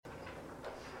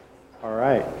All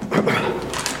right.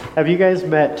 Have you guys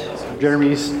met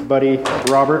Jeremy's buddy,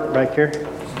 Robert, back here?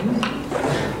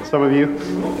 Some of you?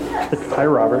 Hi,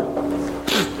 Robert.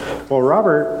 Well,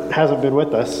 Robert hasn't been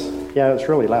with us. Yeah, it's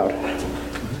really loud.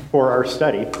 For our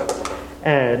study.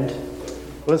 And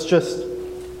let's just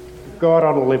go out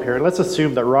on a limb here. And let's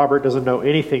assume that Robert doesn't know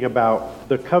anything about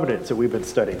the covenants that we've been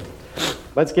studying.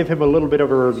 Let's give him a little bit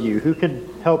of a review. Who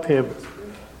can help him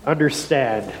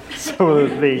understand some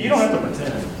of the things? You don't have to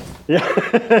pretend. Yeah.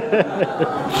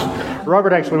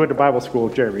 Robert actually went to Bible school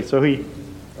with Jeremy, so he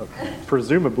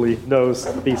presumably knows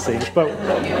these things. But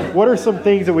what are some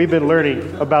things that we've been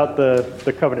learning about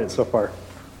the covenant so far?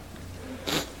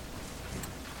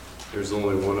 There's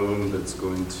only one of them that's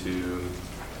going to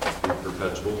be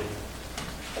perpetual.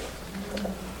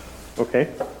 Okay.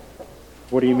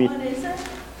 What do you mean? What is it?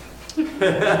 I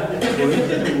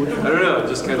don't know,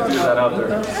 just kind of threw that out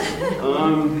there.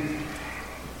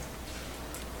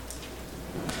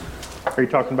 Are you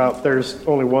talking about there's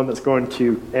only one that's going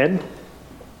to end?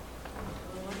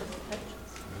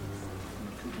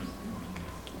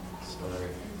 Sorry,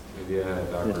 maybe I had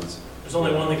it backwards. There's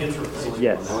only one that gets replaced.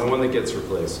 Yes. The only one that gets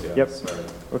replaced, yeah. Yep. Sorry.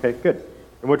 Okay, good.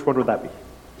 And which one would that be?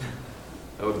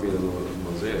 That would be the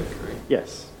Mosaic, right?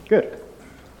 Yes. Good.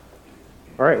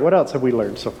 All right, what else have we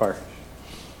learned so far?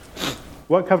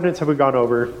 What covenants have we gone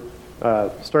over?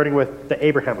 Starting with the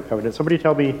Abrahamic covenant. Somebody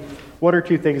tell me one or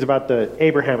two things about the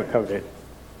Abrahamic covenant.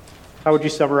 How would you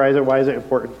summarize it? Why is it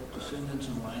important? Descendants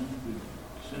of land.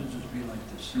 Descendants would be like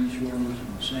the seashores and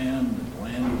the sand. The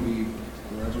land would be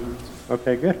forever.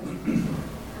 Okay, good.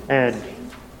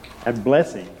 And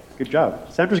blessing. Good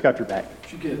job. Sandra's got your back.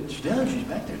 She does. She's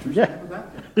back there. She's Yeah. back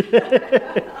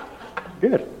there.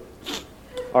 Good.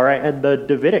 All right, and the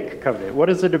Davidic covenant. What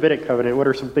is the Davidic covenant? What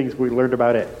are some things we learned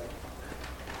about it?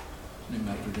 Named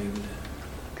after David.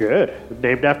 Good.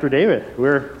 Named after David.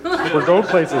 We're going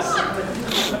places.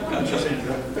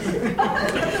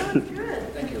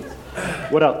 Thank you.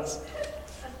 What else?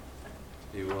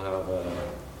 He will have the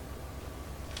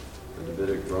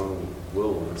Davidic throne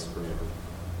will last forever.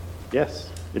 Yes,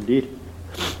 indeed.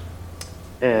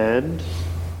 And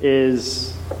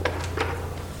is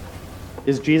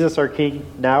Jesus our king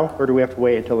now, or do we have to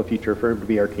wait until the future for him to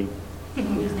be our king?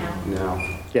 He's now.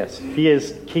 Now, Yes, he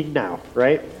is king now,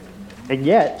 right? And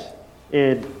yet,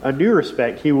 in a new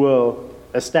respect, he will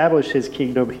establish his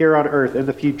kingdom here on earth in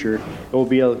the future. It will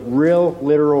be a real,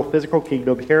 literal, physical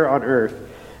kingdom here on earth,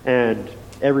 and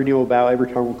every knee will bow, every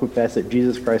tongue will confess that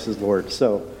Jesus Christ is Lord.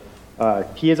 So,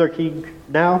 he is our king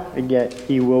now, and yet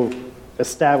he will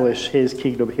establish his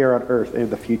kingdom here on earth in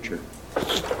the future.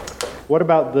 What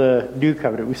about the new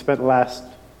covenant? We spent the last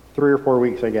 3 or 4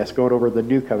 weeks, I guess, going over the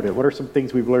new covenant. What are some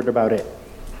things we've learned about it?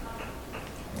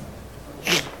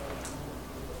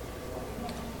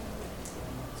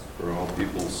 for all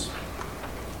peoples.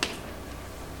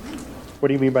 What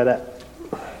do you mean by that?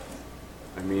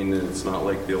 I mean, it's not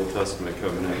like the Old Testament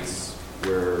covenants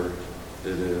where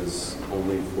it is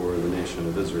only for the nation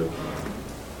of Israel.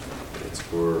 It's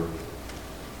for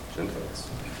Gentiles,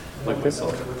 like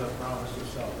myself. Covenant with the promise of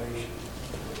salvation.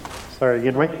 Sorry,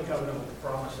 again, Mike? Only covenant with the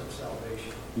promise of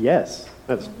salvation. Yes,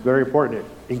 that's very important.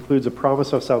 It includes a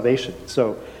promise of salvation.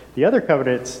 So the other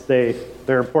covenants,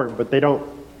 they're important, but they don't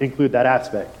include that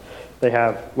aspect. They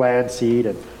have land, seed,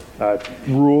 and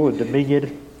rule and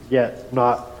dominion, yet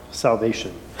not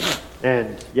salvation.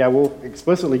 And yeah, we'll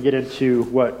explicitly get into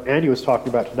what Andy was talking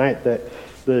about tonight, that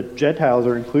the Gentiles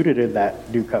are included in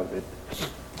that new covenant.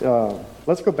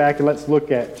 Let's go back and let's look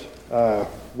at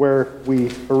where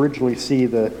we originally see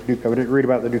the new covenant, read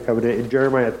about the new covenant in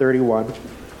Jeremiah 31.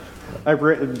 I've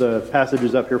written the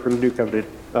passages up here for the new covenant.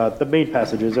 The main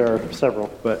passages, there are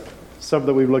several, but some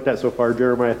that we've looked at so far,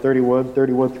 Jeremiah 31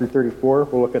 through 34,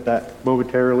 we'll look at that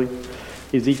momentarily.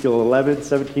 Ezekiel 11,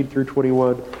 17 through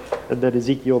 21, and then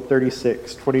Ezekiel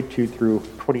 36, 22 through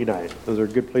 29. Those are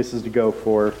good places to go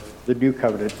for the new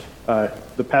covenant.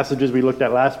 The passages we looked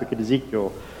at last week in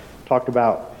Ezekiel talked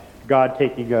about God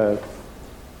taking the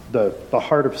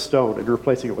heart of stone and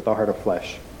replacing it with the heart of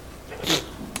flesh.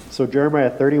 So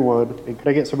Jeremiah 31, and can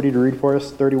I get somebody to read for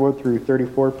us 31 through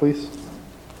 34, please?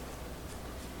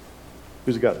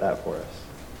 Who's got that for us?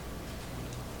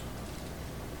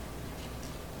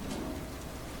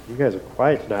 You guys are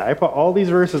quiet tonight. I put all these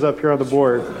verses up here on the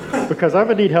board because I'm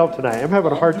going to need help tonight. I'm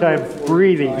having a hard time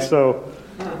breathing, so.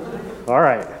 All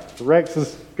right. Rex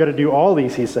is going to do all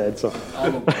these, he said, so.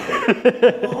 All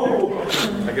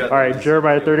All right,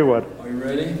 Jeremiah 31. Are you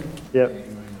ready? Yep. Okay,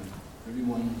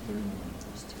 31.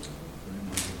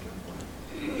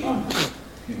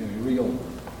 Here we go.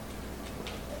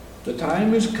 The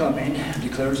time is coming,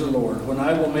 declares the Lord, when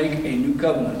I will make a new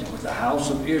covenant with the house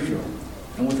of Israel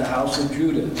and with the house of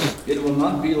Judah. It will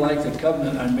not be like the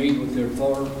covenant I made with their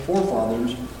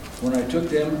forefathers when I took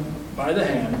them by the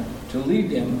hand to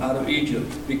lead them out of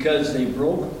Egypt, because they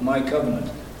broke my covenant,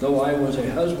 though I was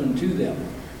a husband to them,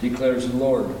 declares the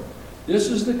Lord. This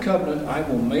is the covenant I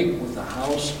will make with the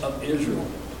house of Israel.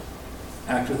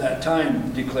 After that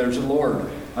time, declares the Lord,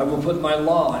 I will put my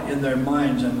law in their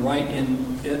minds and write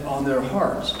it on their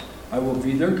hearts. I will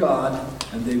be their God,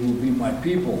 and they will be my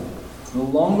people. No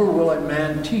longer will a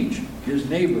man teach his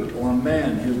neighbor or a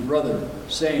man his brother,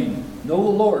 saying, Know the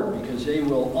Lord, because they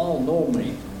will all know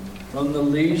me, from the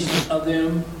least of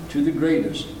them to the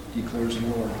greatest, declares the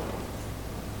Lord.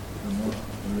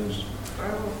 There is.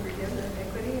 I will forgive their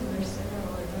iniquity and their sin I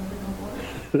will remember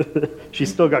no more. She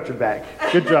still got your back.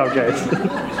 Good job, guys.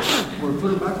 We're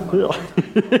putting back on my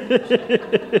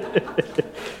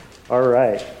All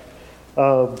right.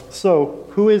 So,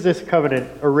 who is this covenant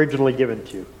originally given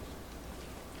to?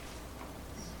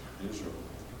 Israel.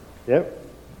 Yep.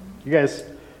 You guys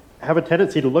have a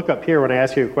tendency to look up here when I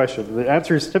ask you a question. The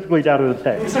answer is typically down in the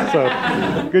text.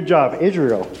 So, good job.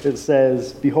 Israel. It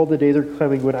says, Behold, the days are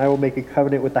coming when I will make a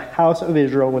covenant with the house of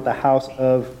Israel and with the house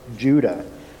of Judah.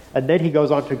 And then he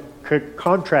goes on to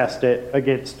contrast it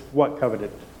against what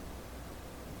covenant?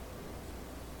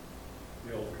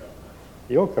 The old covenant.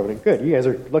 The old covenant. Good. You guys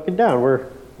are looking down.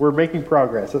 We're making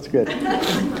progress. That's good.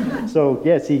 So,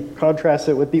 yes, he contrasts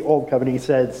it with the old covenant. He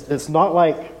says, it's not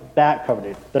like that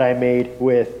covenant that I made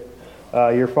with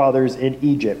your fathers in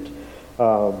Egypt.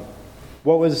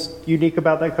 What was unique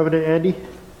about that covenant, Andy?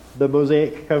 The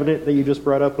Mosaic covenant that you just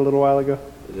brought up a little while ago?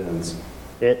 It ends.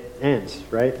 It ends,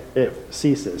 right? It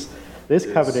ceases. This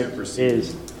It covenant superseded.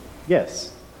 is,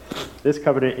 yes, this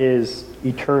covenant is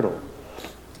eternal.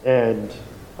 And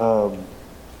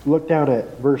look down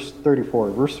at verse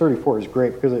 34. Verse 34 is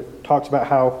great because it talks about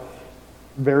how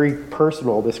very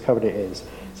personal this covenant is. It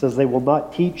says, They will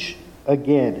not teach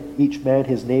again each man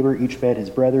his neighbor, each man his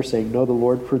brother, saying, Know the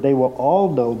Lord, for they will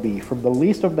all know me, from the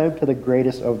least of them to the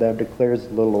greatest of them, declares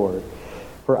the Lord.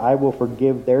 For I will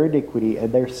forgive their iniquity,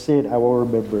 and their sin I will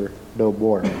remember no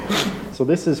more. So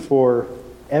this is for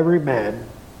every man.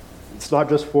 It's not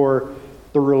just for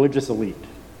the religious elite,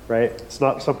 right? It's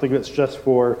not something that's just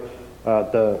for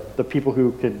the people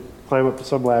who can climb up to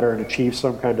some ladder and achieve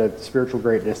some kind of spiritual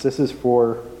greatness. This is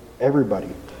for everybody.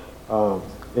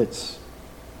 It's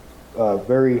a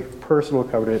very personal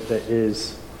covenant that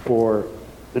is for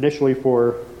initially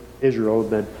for Israel, and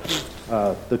then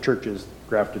the churches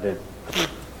grafted in.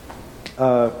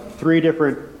 Three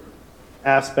different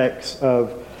aspects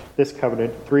of this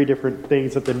covenant, three different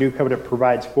things that the new covenant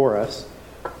provides for us.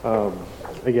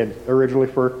 Again, originally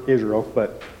for Israel,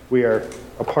 but we are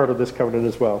a part of this covenant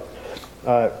as well.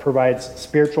 It provides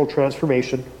spiritual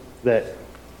transformation, that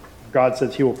God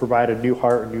says he will provide a new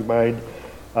heart, a new mind,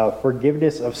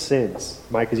 forgiveness of sins.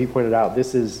 Mike, as you pointed out,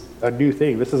 this is a new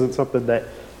thing. This isn't something that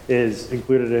is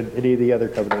included in any of the other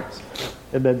covenants.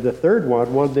 And then the third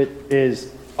one that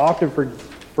is often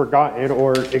forgotten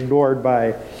or ignored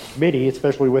by many,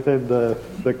 especially within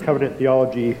the covenant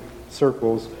theology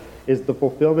circles, is the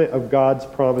fulfillment of God's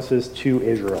promises to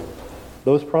Israel.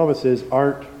 Those promises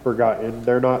aren't forgotten.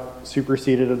 They're not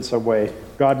superseded in some way.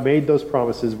 God made those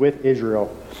promises with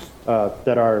Israel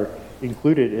that are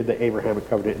included in the Abrahamic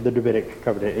covenant, in the Davidic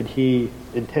covenant, and he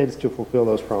intends to fulfill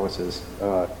those promises.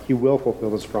 He will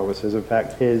fulfill those promises. In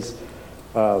fact, his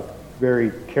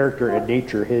very character and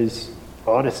nature, his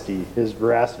honesty, his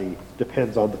veracity,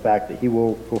 depends on the fact that he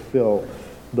will fulfill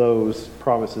those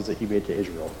promises that he made to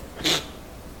Israel.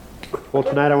 Well,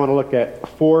 tonight I want to look at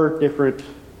four different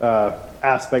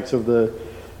aspects of the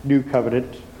new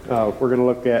covenant. We're going to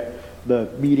look at the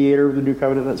mediator of the new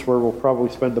covenant. That's where we'll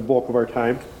probably spend the bulk of our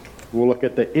time. We'll look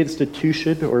at the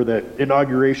institution or the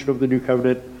inauguration of the new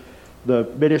covenant, the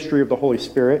ministry of the Holy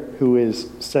Spirit, who is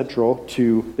central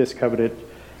to this covenant,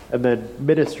 and then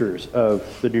ministers of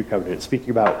the new covenant, speaking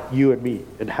about you and me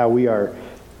and how we are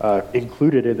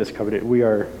included in this covenant. We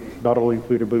are not only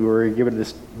included, but we're given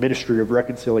this ministry of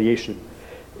reconciliation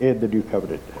in the new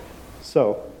covenant.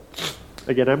 So,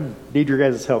 again, I need your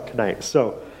guys' help tonight.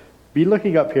 So, be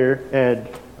looking up here and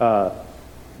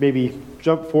maybe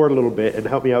jump forward a little bit and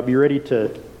help me out. Be ready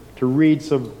to read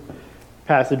some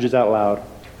passages out loud.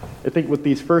 I think with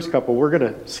these first couple, we're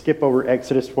going to skip over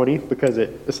Exodus 20 because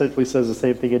it essentially says the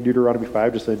same thing in Deuteronomy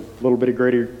 5, just a little bit of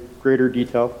greater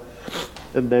detail.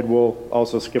 And then we'll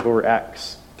also skip over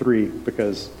Acts 3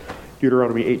 because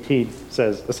Deuteronomy 18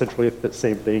 says essentially the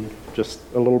same thing, just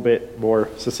a little bit more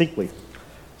succinctly.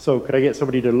 So could I get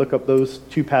somebody to look up those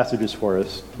two passages for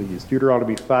us, please?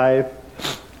 Deuteronomy 5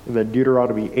 and then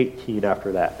Deuteronomy 18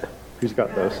 after that. Who's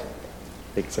got those?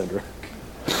 Thanks, Sandra.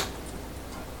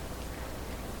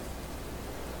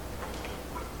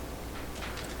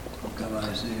 Come on,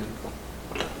 I see it.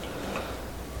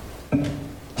 So you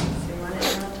want it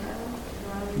now, Tyler?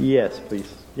 Deuteronomy Yes, 5,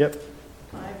 please. Yep.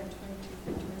 5 and 22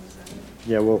 through 27.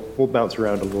 Yeah, we'll bounce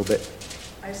around a little bit.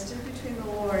 I stood between the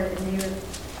Lord and you at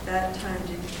that time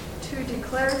to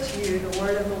declare to you the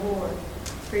word of the Lord,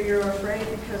 for you were afraid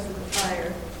because of the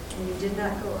fire, and you did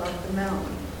not go up the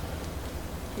mountain.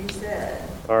 He said,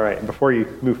 All right, before you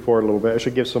move forward a little bit, I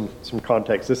should give some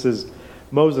context. This is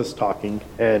Moses talking,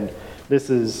 and this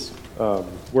is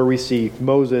where we see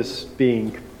Moses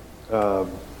being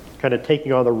kind of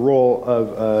taking on the role of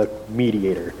a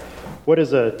mediator. What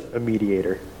is a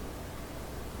mediator?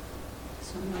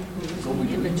 Someone who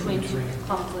is in between two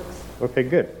conflicts. Okay,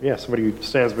 good. Yeah, somebody who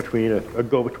stands between, a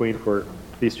go-between for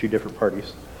these two different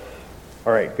parties.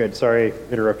 All right, good. Sorry I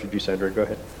interrupted you, Sandra. Go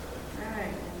ahead. all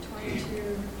right, and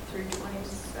 22 through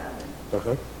 27.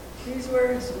 Uh-huh. These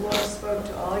words the Lord spoke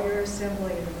to all your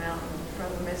assembly in the mountain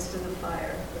from the midst of the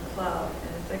fire, the cloud,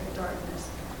 and the thick darkness,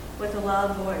 with a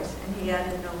loud voice, and he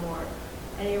added no more.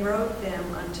 And he wrote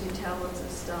them on 2 tablets of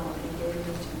stone and gave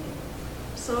them to me.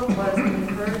 So it was when you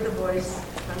heard the voice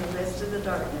from the midst of the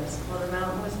darkness, while the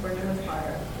mountain was burning with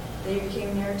fire, that you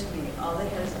came near to me, all the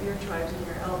heads of your tribes and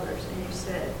your elders, and you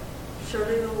said,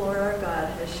 Surely the Lord our God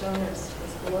has shown us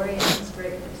his glory and his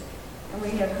greatness, and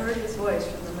we have heard his voice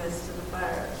from the midst of the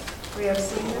fire. We have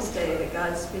seen this day that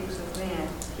God speaks with man,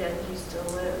 yet he still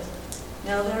lives.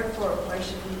 Now therefore, why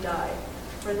should we die?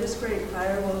 For this great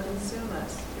fire will consume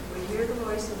us. If we hear the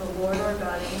voice of the Lord our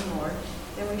God anymore,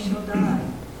 then we shall die.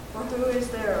 For who is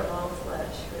there of all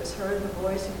flesh who has heard the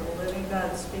voice of the living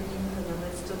God speaking from the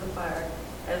midst of the fire,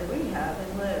 as we have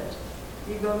and lived?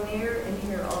 You go near and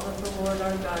hear all that the Lord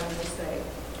our God will say,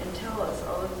 and tell us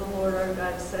all that the Lord our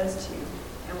God says to you,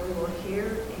 and we will hear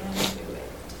and do it.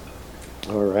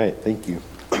 All right, thank you.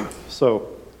 So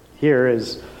here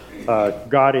is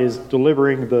God is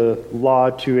delivering the law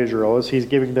to Israel as he's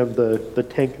giving them the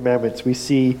 10 commandments. We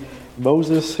see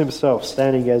Moses himself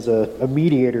standing as a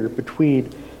mediator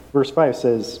between, verse 5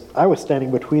 says, I was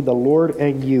standing between the Lord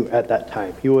and you at that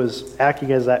time. He was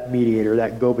acting as that mediator,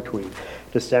 that go-between,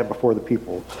 to stand before the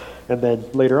people. And then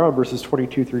later on, verses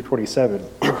 22 through 27,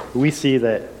 we see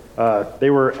that they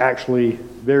were actually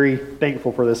very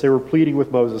thankful for this. They were pleading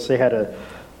with Moses. They had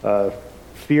a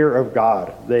fear of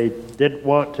God. They didn't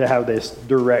want to have this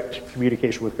direct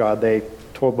communication with God. They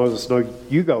told Moses, no,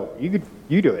 you go. You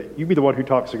do it. You be the one who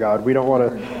talks to God. We don't want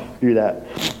to do that.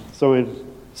 So in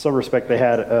some respect, they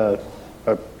had a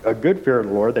good fear of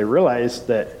the Lord. They realized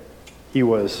that he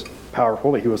was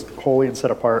powerful, that he was holy and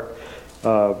set apart.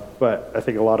 But I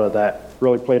think a lot of that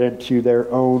really played into their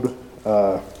own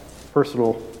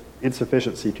personal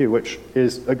insufficiency too, which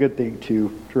is a good thing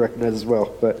to recognize as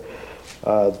well. But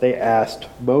they asked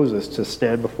Moses to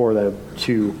stand before them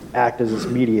to act as this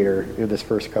mediator in this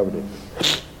first covenant.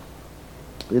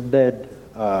 And then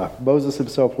Moses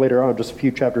himself later on, just a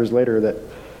few chapters later, that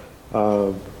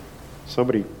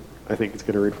somebody I think is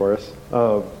going to read for us,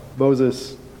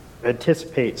 Moses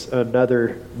anticipates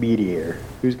another mediator.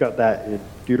 Who's got that in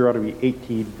Deuteronomy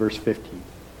 18, verse 15?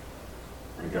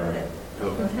 I got it.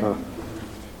 Uh,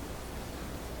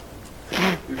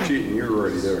 You're cheating, you're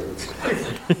already there.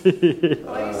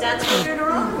 That's what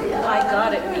Deuteronomy. I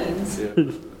got it means. Yeah.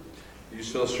 You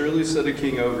shall surely set a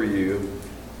king over you,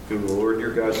 whom the Lord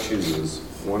your God chooses,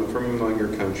 one from among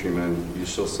your countrymen you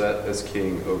shall set as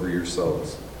king over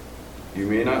yourselves. You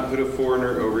may not put a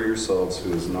foreigner over yourselves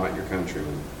who is not your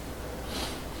countryman.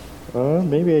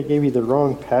 maybe I gave you the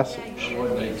wrong passage. That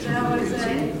was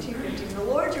 18:15. The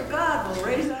Lord your God will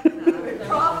raise up a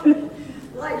prophet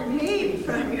like me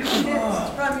from your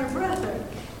midst, from your brethren.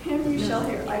 Him you shall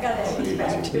hear. I got Eddie's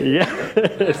back too.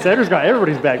 Yeah, Sandra's got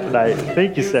everybody's back tonight.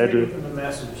 Thank you, Sandra. From the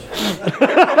message.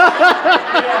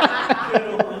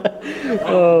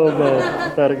 Oh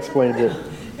man, that explains it.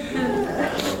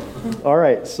 All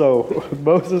right, so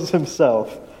Moses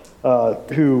himself,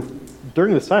 who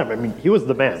during this time, I mean, he was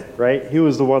the man, right? He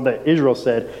was the one that Israel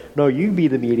said, no, you be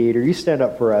the mediator, you stand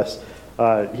up for us.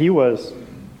 He was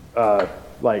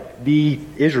like the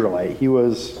Israelite. He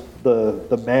was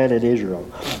the man in Israel.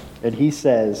 And he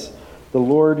says, the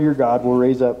Lord your God will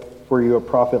raise up for you a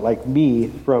prophet like me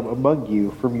from among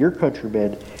you, from your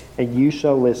countrymen, and you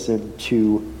shall listen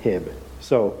to him.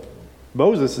 So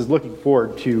Moses is looking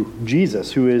forward to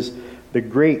Jesus, who is the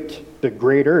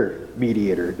greater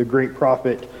mediator, the great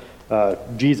prophet,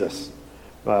 Jesus,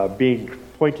 being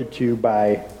pointed to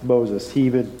by Moses,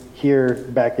 even here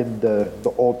back in the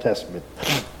Old Testament.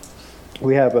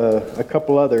 We have a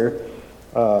couple other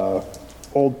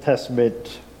Old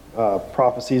Testament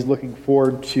prophecies looking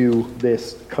forward to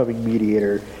this coming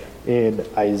mediator in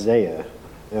Isaiah.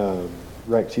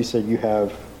 Right, so you said you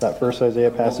have that first Isaiah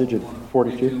passage in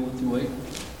 42?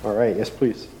 All right, yes,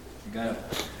 please. You got it.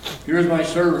 Here is my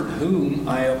servant whom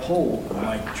I uphold,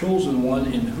 my chosen one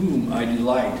in whom I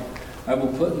delight. I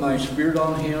will put my spirit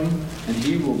on him, and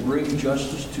he will bring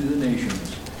justice to the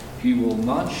nations. He will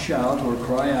not shout or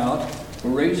cry out, or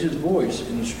raise his voice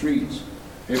in the streets.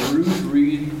 A bruised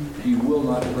reed he will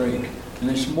not break,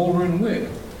 and a smoldering wick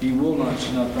he will not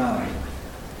snuff out.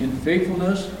 In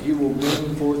faithfulness he will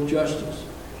bring forth justice.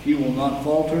 He will not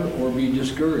falter or be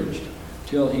discouraged,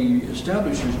 till he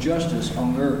establishes justice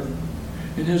on earth.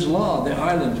 In his law the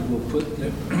islands will put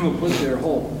their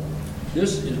hope.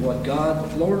 This is what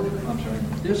God the Lord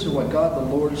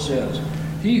says.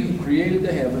 He who created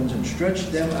the heavens and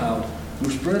stretched them out, who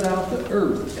spread out the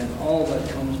earth and all that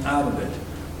comes out of it,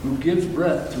 who gives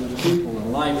breath to his people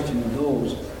and life to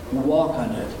those who walk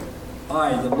on it.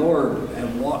 I, the Lord,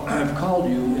 have called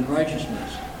you in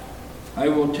righteousness. I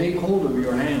will take hold of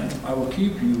your hand. I will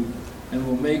keep you and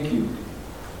will make you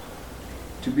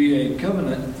to be a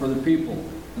covenant for the people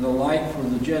and a light for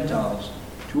the Gentiles,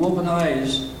 to open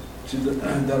eyes to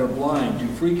that are blind, to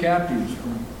free captives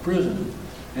from prison,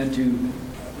 and to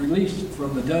release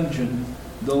from the dungeon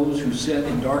those who sit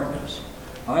in darkness.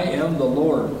 I am the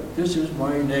Lord. This is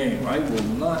my name. I will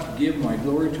not give my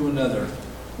glory to another,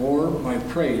 or my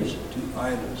praise to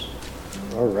idols.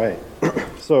 All right.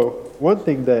 So one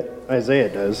thing that Isaiah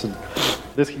does, and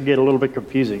this can get a little bit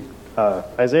confusing,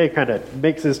 Isaiah kind of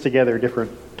mixes together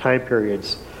different time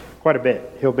periods quite a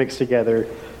bit. He'll mix together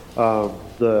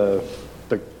the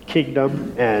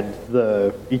kingdom and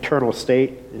the eternal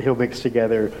state, and he'll mix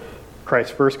together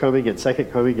Christ's first coming and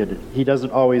second coming, and he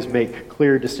doesn't always make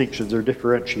clear distinctions or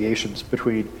differentiations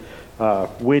between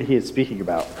when he is speaking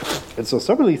about. And so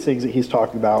some of these things that he's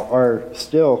talking about are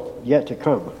still yet to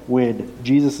come, when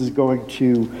Jesus is going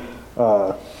to,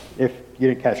 if you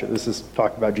didn't catch it, this is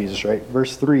talking about Jesus, right?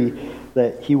 Verse 3,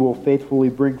 that he will faithfully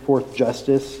bring forth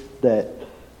justice, that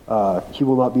he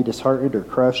will not be disheartened or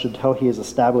crushed until he has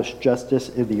established justice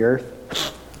in the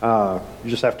earth. You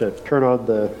just have to turn on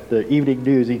the evening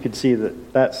news, and you can see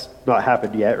that that's not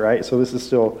happened yet, right? So this is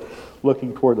still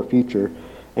looking toward the future.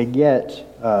 And yet,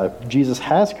 Jesus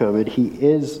has come, and he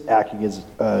is acting as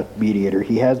a mediator.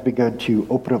 He has begun to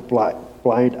open up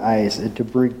blind eyes and to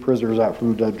bring prisoners out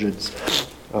from dungeons.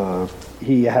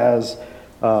 He has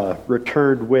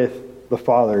returned with the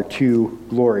Father to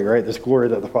glory, right? This glory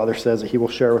that the Father says that he will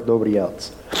share with nobody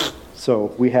else.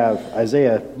 So we have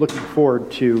Isaiah looking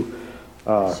forward to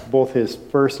both his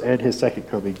first and his second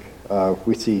coming.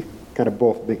 We see kind of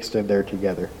both mixed in there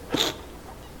together.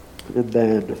 And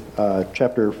then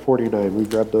chapter 49, we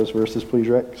grab those verses, please,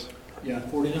 Rex? Yeah,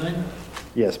 49?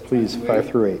 Yes, please, 5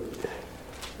 through 8.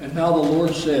 And now the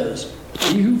Lord says,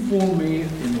 He who formed me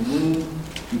in the womb,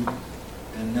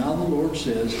 and now the Lord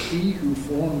says, He who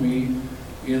formed me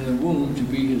in the womb to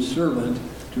be his servant,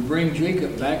 to bring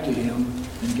Jacob back to him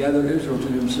and gather Israel to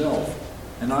himself.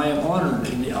 And I am honored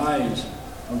in the eyes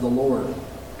of the Lord,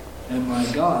 and my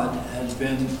God has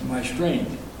been my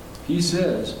strength. He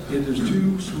says, it is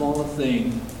too small a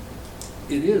thing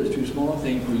for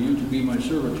you to be my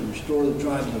servant, to restore the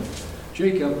tribes of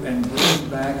Jacob and bring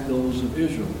back those of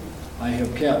Israel I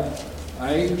have kept.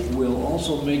 I will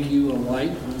also make you a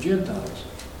light for the Gentiles,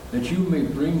 that you may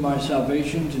bring my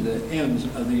salvation to the ends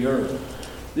of the earth.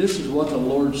 This is what the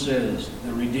Lord says,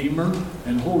 the Redeemer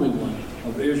and Holy One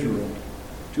of Israel.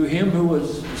 To him who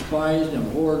was despised and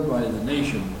abhorred by the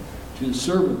nation, to the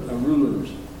servant of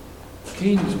rulers,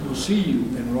 kings will see you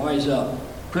and rise up.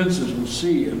 Princes will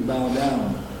see and bow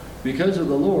down. Because of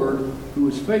the Lord, who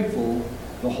is faithful,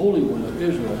 the Holy One of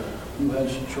Israel, who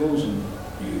has chosen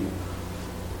you.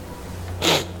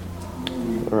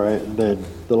 All right, and then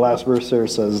the last verse there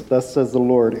says, Thus says the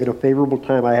Lord, in a favorable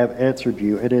time I have answered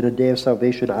you, and in a day of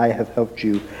salvation I have helped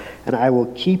you, and I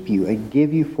will keep you and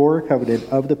give you for a covenant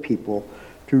of the people,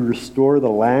 to restore the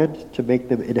land, to make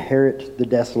them inherit the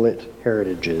desolate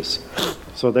heritages.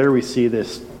 So there we see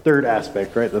this third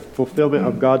aspect, right? The fulfillment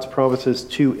of God's promises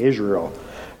to Israel.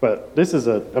 But this is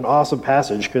an awesome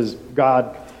passage, because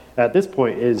God, at this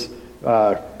point, is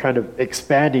kind of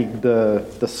expanding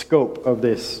the scope of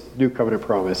this new covenant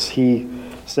promise. He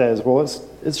says, well,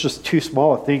 it's just too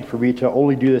small a thing for me to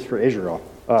only do this for Israel,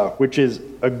 which is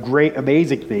a great,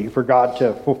 amazing thing for God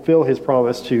to fulfill his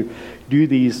promise to do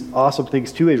these awesome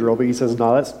things to Israel. But he says,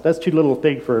 no, that's too little a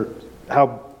thing for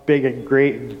how big and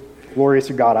great glorious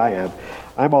God I am,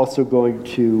 I'm also going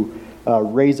to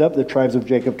raise up the tribes of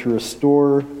Jacob to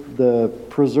restore the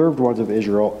preserved ones of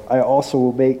Israel. I also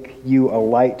will make you a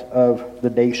light of the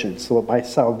nations, so that my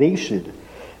salvation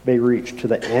may reach to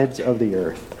the ends of the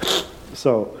earth.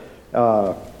 So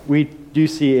we do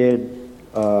see in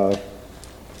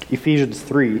Ephesians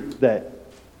 3 that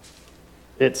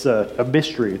it's a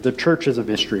mystery. The church is a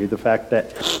mystery. The fact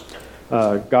that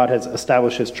God has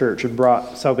established his church and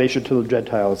brought salvation to the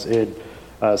Gentiles in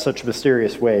such a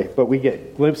mysterious way. But we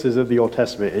get glimpses of the Old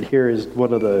Testament, and here is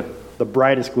one of the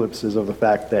brightest glimpses of the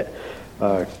fact that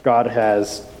God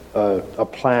has a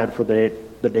plan for the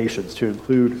nations to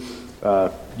include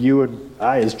you and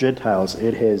I as Gentiles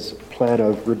in his plan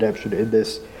of redemption in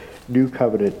this new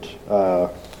covenant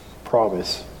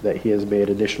promise that he has made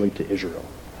initially to Israel.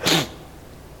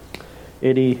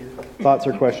 Any thoughts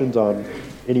or questions on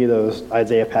any of those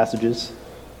Isaiah passages?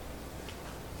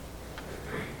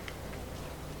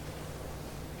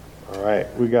 All right,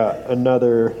 we got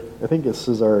another, I think this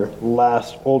is our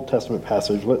last Old Testament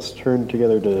passage. Let's turn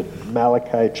together to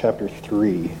Malachi chapter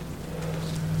 3,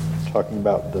 talking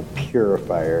about the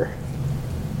purifier.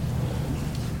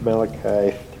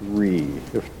 Malachi 3.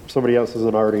 If somebody else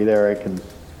isn't already there, I can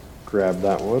grab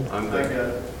that one. I'm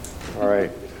there. All right,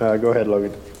 go ahead,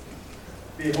 Logan.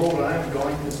 Behold, I am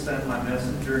going to send my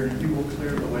messenger, and he will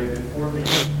clear the way before me.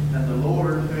 And the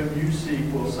Lord whom you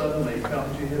seek will suddenly come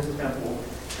to his temple,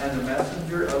 and the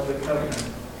messenger of the covenant,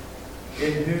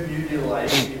 in whom you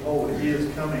delight, behold, he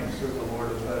is coming, says the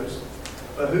Lord of hosts.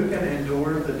 But who can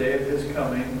endure the day of his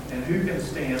coming, and who can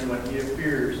stand when he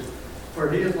appears?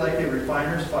 For he is like a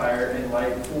refiner's fire and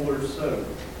like fuller's soap.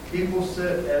 He will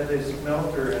sit as a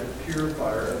smelter and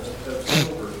purifier of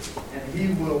silver, and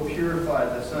he will purify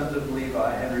the sons of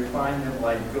Levi and refine them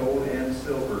like gold and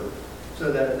silver,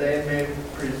 so that they may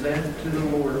present to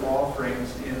the Lord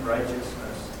offerings in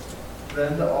righteousness.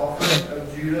 Then the offering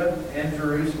of Judah and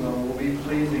Jerusalem will be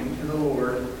pleasing to the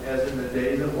Lord, as in the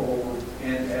days of old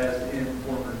and as in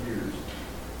former years.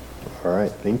 All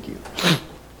right, thank you.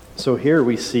 So here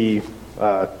we see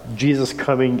Jesus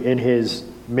coming in his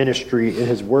ministry, in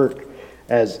his work,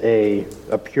 as a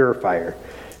purifier.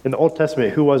 In the Old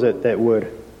Testament, who was it that would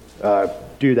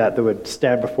do that would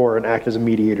stand before and act as a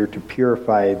mediator to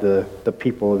purify the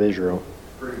people of Israel?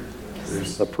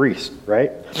 The priest,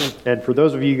 right? And for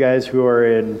those of you guys who are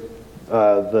in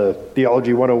the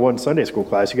Theology 101 Sunday school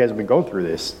class, you guys have been going through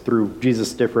this, through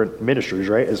Jesus' different ministries,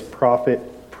 right? As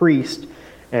prophet, priest,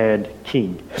 and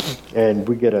king. And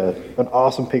we get an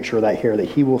awesome picture of that here, that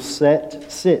he will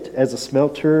sit as a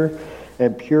smelter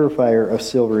and purifier of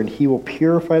silver, and he will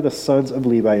purify the sons of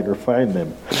Levi and refine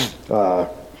them.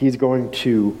 He's going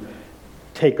to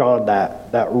take on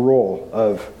that role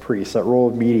of priest, that role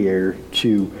of mediator,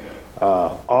 to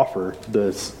offer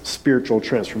the spiritual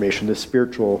transformation, this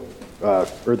spiritual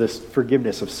or this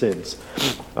forgiveness of sins.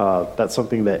 That's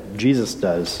something that Jesus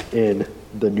does in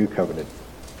the new covenant.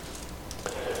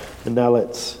 And now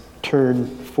let's turn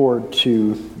forward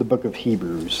to the book of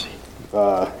Hebrews.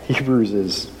 Hebrews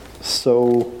is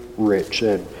so rich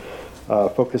and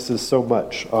focuses so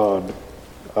much on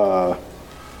all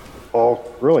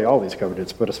these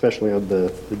covenants, but especially on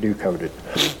the new covenant.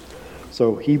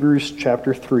 So Hebrews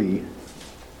chapter 3,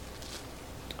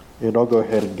 and I'll go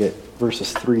ahead and get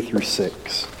verses 3 through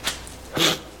 6.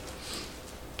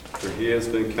 For he has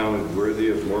been counted worthy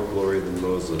of more glory than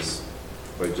Moses,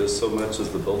 by just so much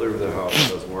as the builder of the house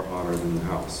has more honor than the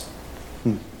house.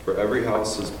 For every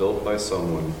house is built by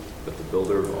someone, but the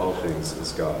builder of all things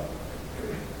is God.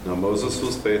 Now Moses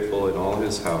was faithful in all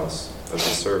his house as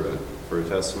a servant, for a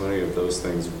testimony of those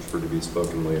things which were to be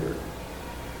spoken later.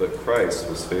 But Christ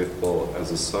was faithful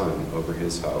as a son over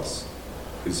his house,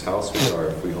 whose house we are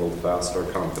if we hold fast our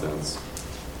confidence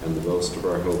and the boast of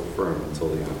our hope firm until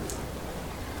the end.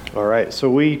 All right, so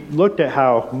we looked at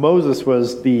how Moses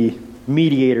was the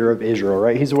mediator of Israel,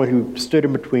 right? He's the one who stood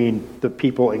in between the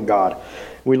people and God.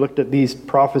 We looked at these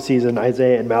prophecies in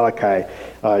Isaiah and Malachi,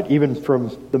 even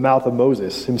from the mouth of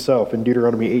Moses himself in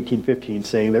Deuteronomy 18:15,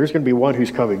 saying there's going to be one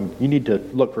who's coming. You need to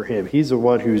look for him. He's the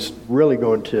one who's really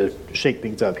going to shake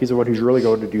things up. He's the one who's really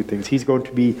going to do things. He's going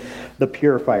to be the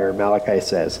purifier, Malachi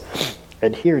says.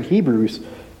 And here in Hebrews,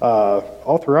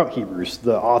 all throughout Hebrews,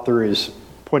 the author is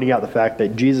pointing out the fact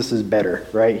that Jesus is better,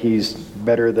 right? He's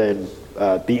better than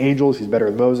the angels. He's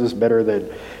better than Moses, better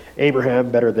than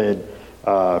Abraham, better than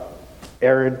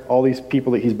Aaron, all these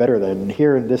people that he's better than. And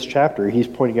here in this chapter, he's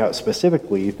pointing out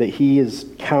specifically that he is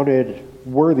counted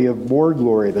worthy of more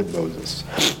glory than Moses.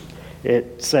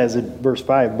 It says in verse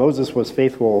 5, Moses was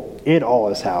faithful in all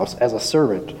his house as a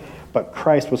servant, but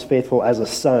Christ was faithful as a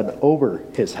son over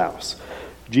his house.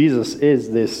 Jesus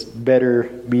is this better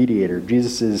mediator.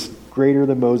 Jesus is greater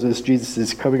than Moses. Jesus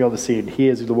is coming on the scene. He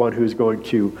is the one who's going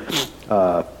to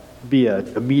be a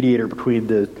mediator between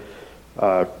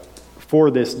for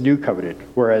this new covenant,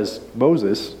 whereas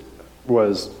Moses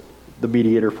was the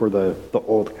mediator for the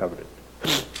old covenant.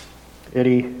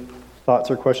 Any thoughts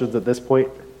or questions at this point?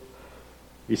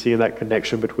 You seeing that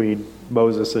connection between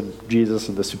Moses and Jesus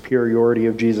and the superiority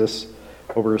of Jesus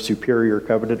over a superior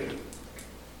covenant?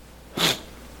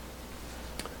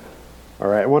 All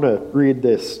right, I want to read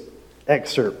this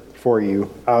excerpt for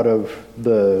you out of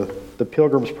the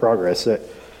Pilgrim's Progress that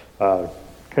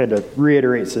kind of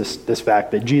reiterates this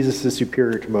fact that Jesus is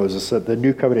superior to Moses, that the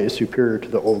new covenant is superior to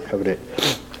the old covenant.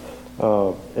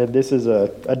 And this is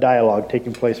a dialogue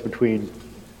taking place between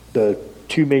the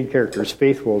two main characters,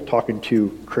 Faithful talking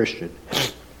to Christian.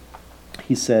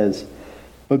 He says,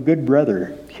 "But good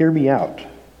brother, hear me out.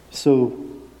 So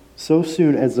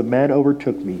soon as the man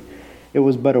overtook me, it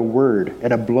was but a word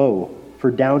and a blow,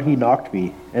 for down he knocked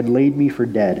me and laid me for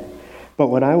dead. But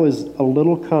when I was a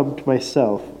little come to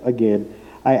myself again,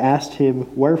 I asked him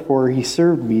wherefore he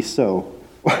served me so."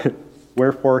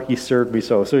 Wherefore he served me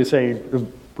so. So he's saying,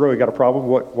 bro, you got a problem?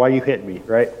 Why you hit me,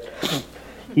 right?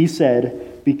 He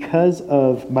said, "Because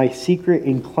of my secret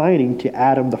inclining to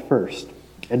Adam the first."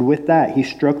 And with that he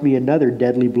struck me another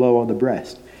deadly blow on the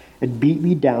breast, and beat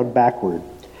me down backward.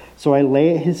 So I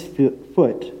lay at his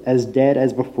foot as dead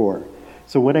as before.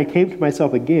 So when I came to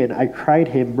myself again, I cried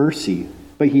him mercy.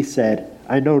 But he said,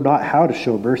 "I know not how to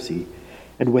show mercy."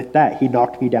 And with that he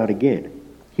knocked me down again.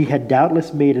 He had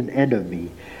doubtless made an end of me,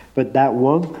 but that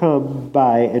one come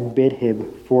by and bid him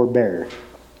forbear.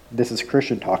 This is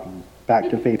Christian talking back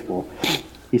to Faithful.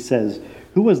 He says,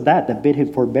 "Who was that bid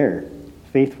him forbear?"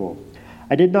 Faithful,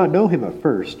 "I did not know him at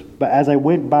first, but as I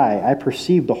went by, I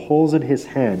perceived the holes in his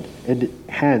hands and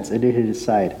in his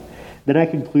side. Then I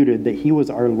concluded that he was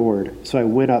our Lord, so I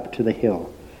went up to the hill."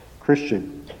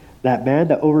 Christian, "That man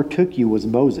that overtook you was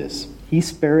Moses. He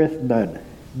spareth none,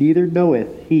 neither knoweth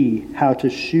he how to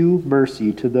shew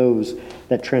mercy to those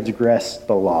that transgress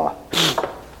the law."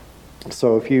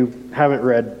 So if you haven't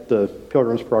read the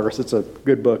Pilgrim's Progress, it's a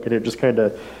good book, and it just kind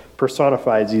of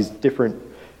personifies these different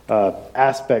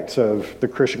aspects of the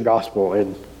Christian gospel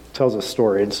and tells a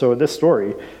story. And so in this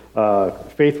story,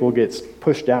 Faithful gets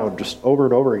pushed down just over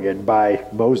and over again by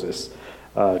Moses,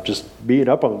 just beating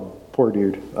up on poor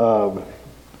dude.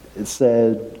 It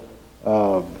said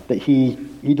that he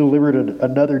delivered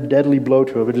another deadly blow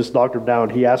to him and just knocked him down.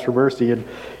 He asked for mercy, and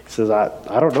he says,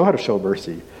 I don't know how to show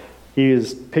mercy. He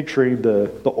is picturing the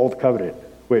old covenant,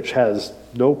 which has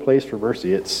no place for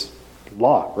mercy. It's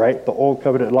law, right? The old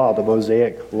covenant law, the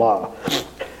Mosaic law.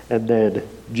 And then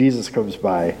Jesus comes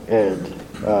by and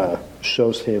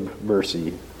shows him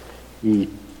mercy. He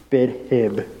bid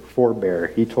him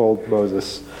forbear. He told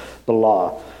Moses the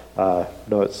law.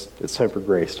 No, it's time for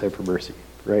grace, time for mercy,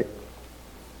 right?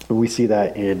 And we see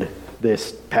that in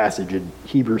this passage in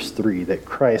Hebrews 3, that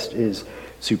Christ is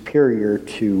superior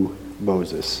to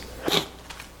Moses.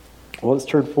 Well, let's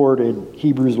turn forward in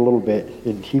Hebrews a little bit.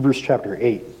 In Hebrews chapter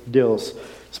 8, deals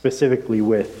specifically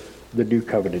with the new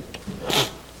covenant.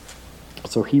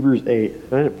 So Hebrews 8,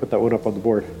 I didn't put that one up on the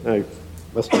board. I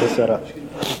must have messed that up.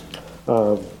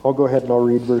 I'll go ahead and I'll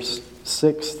read verse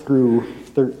 6 through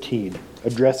 13,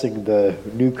 addressing the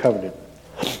new covenant.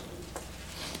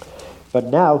 "But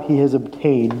now he has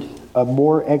obtained a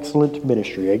more excellent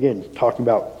ministry." Again, talking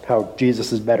about how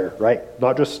Jesus is better, right?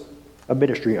 Not just a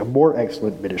ministry, a more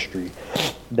excellent ministry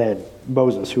than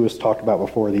Moses, who was talked about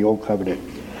before, the old covenant.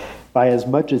 "By as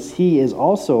much as he is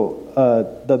also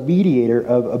the mediator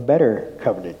of a better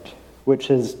covenant, which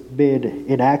has been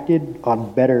enacted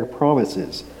on better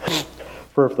promises.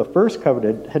 For if the first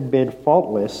covenant had been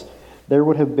faultless, there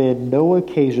would have been no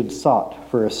occasion sought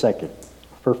for a second.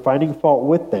 For finding fault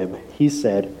with them, he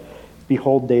said,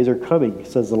 Behold, days are coming,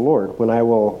 says the Lord, when I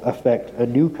will effect a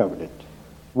new covenant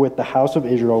with the house of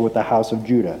Israel, with the house of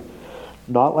Judah,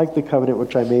 not like the covenant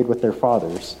which I made with their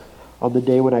fathers, on the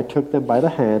day when I took them by the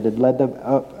hand and led them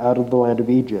up out of the land of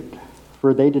Egypt.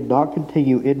 For they did not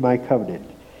continue in my covenant,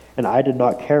 and I did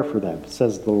not care for them,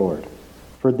 says the Lord.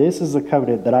 For this is the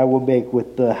covenant that I will make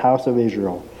with the house of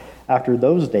Israel after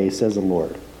those days, says the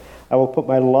Lord. I will put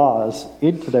my laws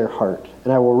into their heart,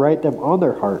 and I will write them on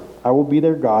their heart. I will be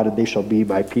their God, and they shall be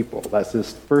my people." That's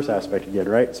this first aspect again,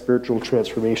 right? Spiritual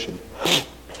transformation.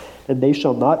 "And they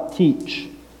shall not teach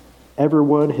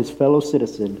everyone his fellow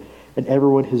citizen and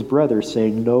everyone his brother,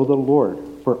 saying, Know the Lord,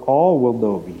 for all will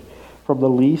know me, from the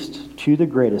least to the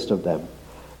greatest of them.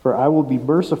 For I will be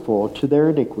merciful to their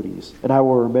iniquities, and I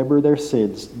will remember their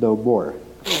sins no more."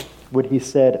 When he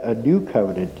said a new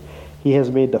covenant, He has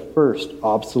made the first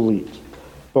obsolete.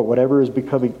 But whatever is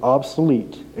becoming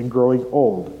obsolete and growing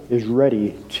old is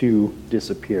ready to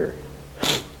disappear.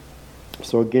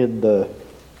 So again, the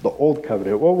old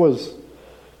covenant, what was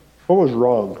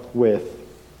wrong with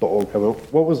the old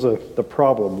covenant? What was the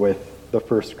problem with the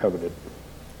first covenant?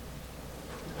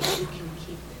 You can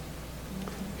keep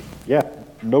it. Yeah,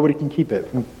 nobody can keep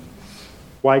it.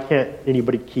 Why can't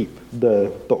anybody keep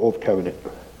the old covenant?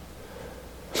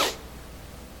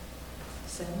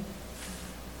 Sin.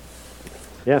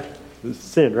 Yeah, it's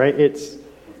sin, right? It's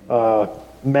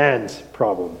man's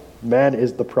problem. Man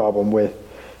is the problem with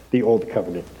the old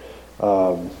covenant.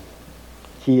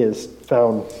 He has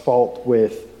found fault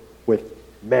with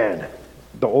man.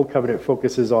 The old covenant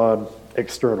focuses on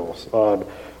externals, on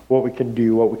what we can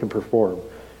do, what we can perform.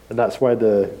 And that's why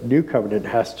the new covenant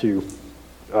has to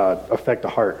affect the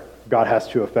heart. God has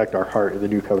to affect our heart in the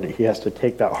new covenant. He has to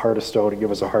take that heart of stone and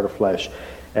give us a heart of flesh.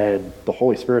 And the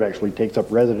Holy Spirit actually takes up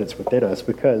residence within us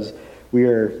because we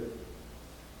are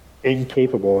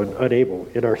incapable and unable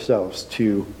in ourselves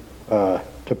to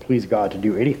please God, to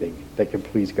do anything that can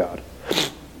please God.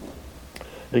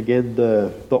 And again,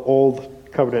 the old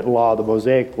covenant law, the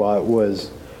Mosaic law,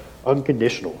 was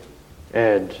unconditional.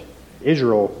 And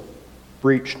Israel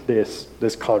breached this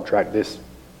contract, this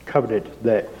covenant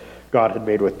that God had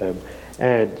made with them.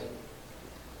 And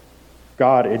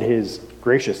God, in his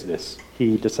graciousness,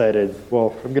 he decided,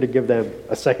 well, I'm going to give them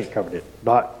a second covenant.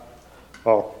 Not,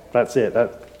 oh, that's it.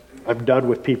 I'm done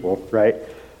with people, right?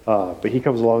 But he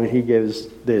comes along and he gives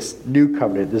this new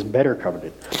covenant, this better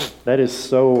covenant. That is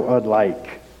so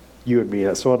unlike you and me.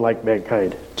 That's so unlike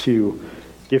mankind to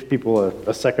give people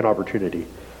a second opportunity.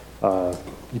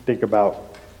 You think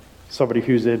about somebody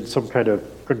who's in some kind of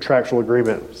contractual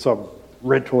agreement, some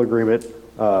rental agreement.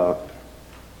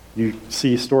 You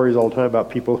see stories all the time about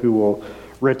people who will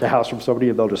rent a house from somebody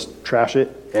and they'll just trash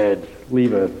it and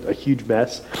leave a huge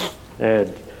mess.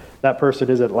 And that person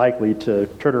isn't likely to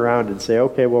turn around and say,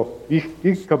 okay, well, you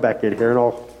can come back in here and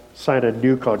I'll sign a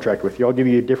new contract with you. I'll give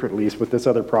you a different lease with this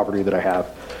other property that I have.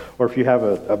 Or if you have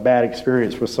a bad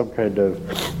experience with some kind of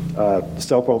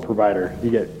cell phone provider, you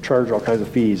get charged all kinds of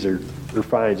fees or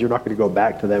fines. You're not going to go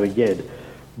back to them again.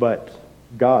 But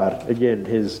God, again,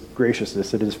 his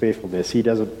graciousness and his faithfulness, he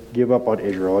doesn't give up on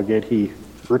Israel. Again, he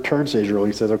returns to Israel.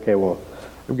 He says, okay, well,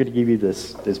 I'm going to give you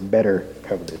this better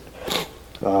covenant.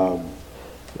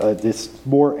 This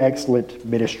more excellent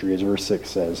ministry, as verse 6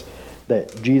 says,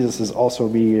 that Jesus is also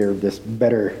mediator of this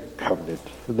better covenant.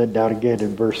 And then down again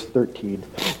in verse 13,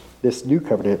 this new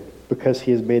covenant, because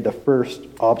he has made the first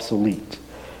obsolete.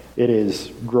 It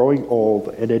is growing old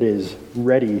and it is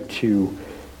ready to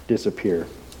disappear.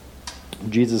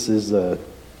 Jesus is the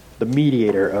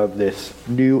mediator of this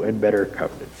new and better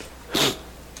covenant.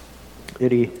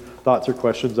 Any thoughts or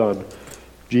questions on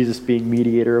Jesus being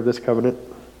mediator of this covenant?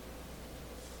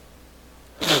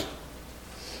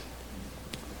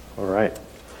 All right.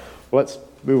 Let's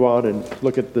move on and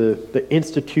look at the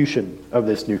institution of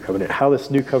this new covenant, how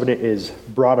this new covenant is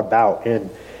brought about and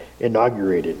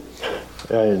inaugurated.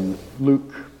 In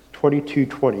Luke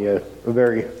 22:20, a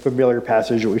very familiar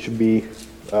passage that we should be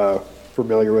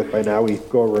familiar with by now. We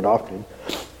go over it often.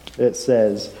 It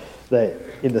says that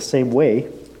in the same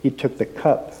way, he took the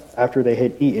cup after they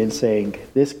had eaten, saying,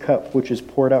 "This cup which is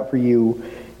poured out for you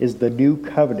is the new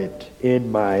covenant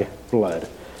in my blood."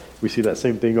 We see that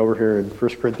same thing over here in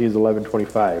 1 Corinthians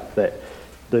 11:25, that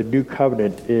the new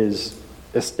covenant is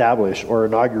established or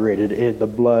inaugurated in the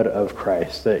blood of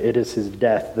Christ, that it is his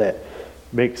death that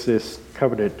makes this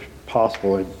covenant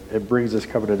possible and brings this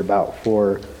covenant about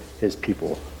for his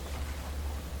people.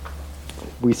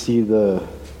 We see the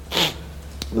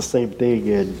same thing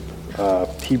in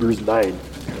Hebrews 9.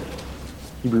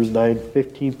 Hebrews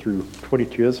 9:15 through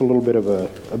 22. That's a little bit of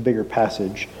a bigger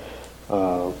passage.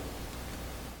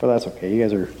 But that's okay. You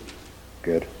guys are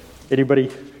good.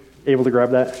 Anybody able to grab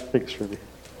that? Thanks for me.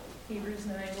 Hebrews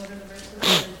 9, what are the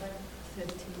verses?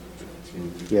 15 to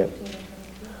 22. Yeah. 15 to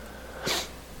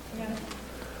 22. Yeah.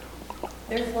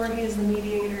 Therefore, he is the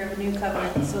mediator of a new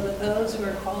covenant, so that those who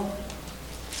are called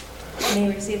may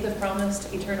receive the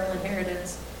promised eternal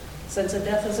inheritance, since a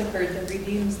death has occurred that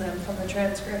redeems them from the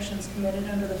transgressions committed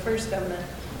under the first covenant.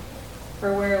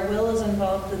 For where a will is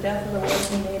involved, the death of the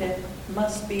one who made it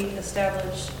must be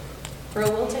established. For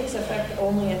a will takes effect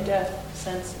only in death,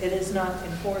 since it is not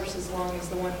in force as long as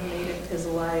the one who made it is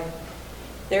alive.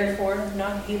 Therefore,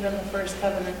 not even the first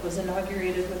covenant was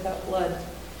inaugurated without blood.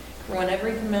 For when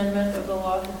every commandment of the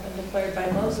law had been declared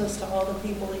by Moses to all the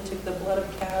people, he took the blood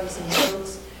of calves and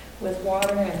goats with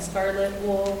water and scarlet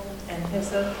wool and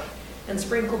hyssop, and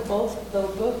sprinkled both the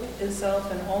book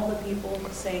itself and all the people,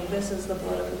 saying, "This is the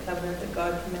blood of the covenant that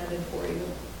God commanded for you."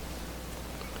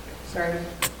 Sorry,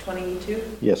 22.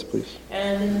 Yes, please.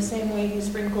 And in the same way, he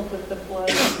sprinkled with the blood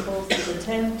both the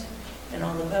tent and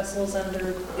all the vessels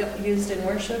used in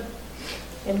worship.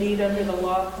 Indeed, under the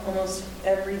law, almost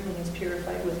everything is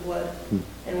purified with blood,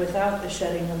 and without the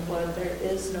shedding of blood, there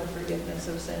is no forgiveness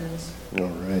of sins. All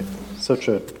right. Such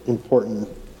an important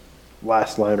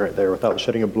last line right there. Without the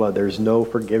shedding of blood, there's no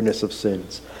forgiveness of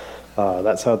sins.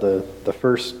 That's how the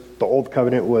old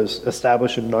covenant was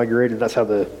established and inaugurated. That's how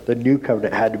the new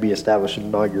covenant had to be established and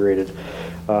inaugurated.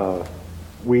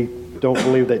 We don't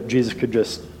believe that Jesus could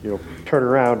just, turn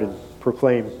around and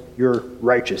proclaim, "You're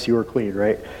righteous, you are clean,"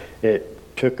 right? It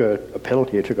took a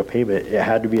penalty, it took a payment. It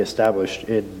had to be established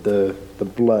in the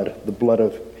blood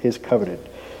of his covenant,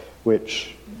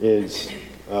 which is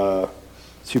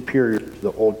superior to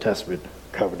the Old Testament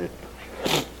covenant.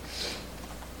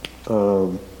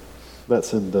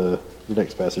 That's in the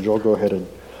next passage. I'll go ahead and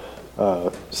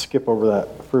skip over that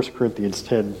 1 Corinthians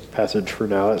 10 passage for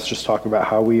now. Let's just talk about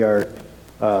how we are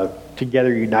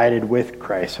together united with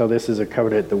Christ, how this is a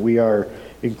covenant that we are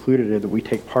included in, that we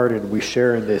take part in. We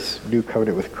share in this new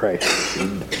covenant with Christ.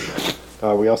 And,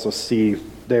 we also see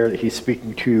there that he's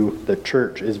speaking to the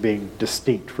church as being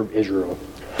distinct from Israel.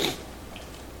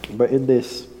 But in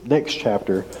this next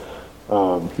chapter,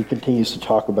 he continues to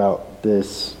talk about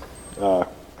this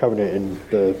covenant and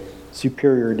the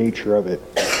superior nature of it.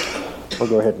 I'll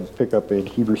go ahead and pick up in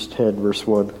Hebrews 10, verse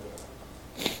 1.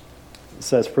 It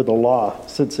says, "For the law,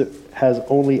 since it has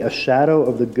only a shadow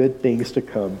of the good things to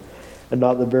come, and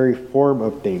not the very form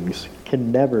of things,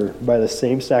 can never, by the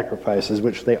same sacrifices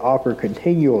which they offer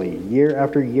continually, year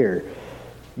after year,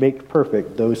 make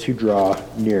perfect those who draw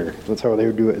near." That's how they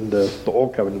would do it in the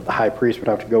Old Covenant. The high priest would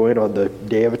have to go in on the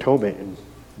Day of Atonement and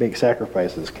make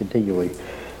sacrifices continually.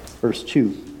 Verse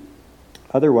 2,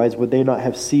 "Otherwise would they not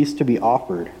have ceased to be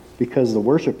offered, because the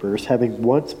worshippers, having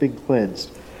once been cleansed,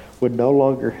 would no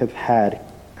longer have had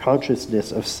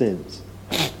consciousness of sins.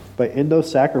 But in those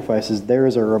sacrifices there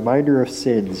is a reminder of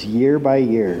sins year by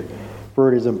year,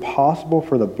 for it is impossible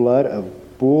for the blood of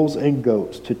bulls and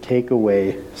goats to take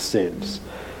away sins."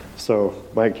 So,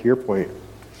 Mike, to your point,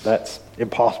 that's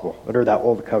impossible under that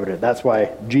old covenant. That's why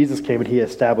Jesus came and he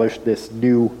established this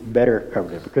new, better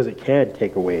covenant, because it can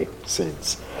take away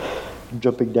sins.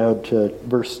 Jumping down to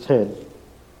verse 10,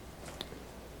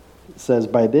 it says,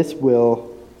 By this will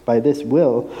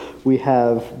we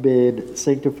have been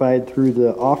sanctified through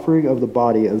the offering of the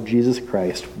body of Jesus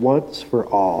Christ once for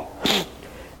all.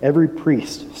 Every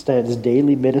priest stands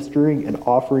daily ministering and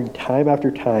offering time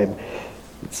after time.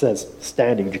 It says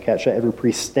standing. Did you catch that? Every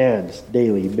priest stands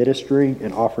daily ministering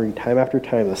and offering time after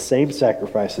time the same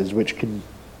sacrifices which can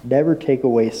never take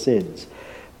away sins.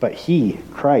 But he,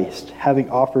 Christ, having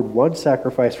offered one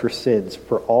sacrifice for sins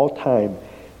for all time,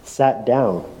 sat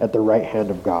down at the right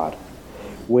hand of God,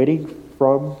 waiting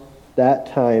from that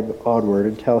time onward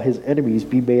until his enemies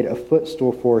be made a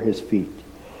footstool for his feet.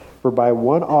 For by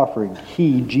one offering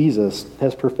he, Jesus,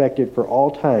 has perfected for all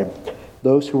time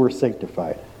those who were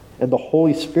sanctified. And the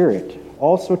Holy Spirit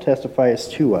also testifies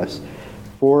to us,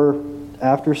 for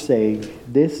after saying,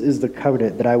 This is the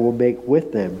covenant that I will make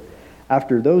with them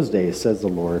after those days, says the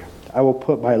Lord. I will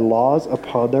put my laws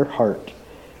upon their heart,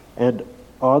 and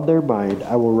on their mind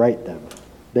I will write them.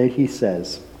 Then he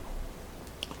says,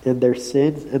 And their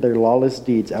sins and their lawless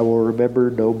deeds I will remember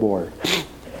no more.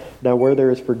 Now where there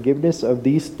is forgiveness of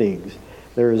these things,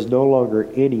 there is no longer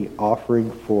any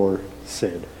offering for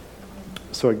sin.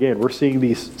 So again, we're seeing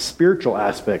these spiritual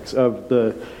aspects of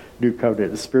the new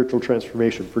covenant, the spiritual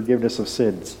transformation, forgiveness of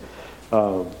sins.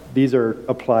 These are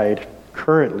applied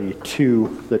currently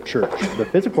to the church. The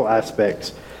physical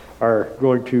aspects are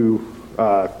going to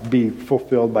be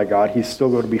fulfilled by God. He's still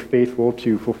going to be faithful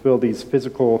to fulfill these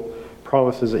physical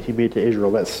promises that he made to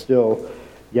Israel. That's still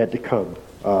yet to come.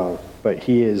 But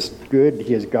he is good,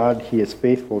 he is God, he is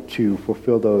faithful to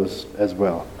fulfill those as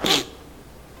well.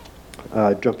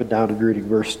 Jumping down and reading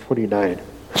verse 29.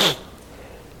 It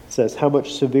says, How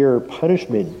much severer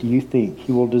punishment do you think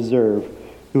he will deserve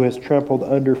who has trampled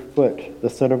underfoot the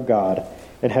Son of God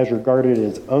and has regarded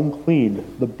as unclean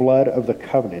the blood of the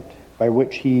covenant by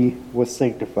which he was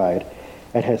sanctified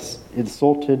and has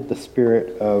insulted the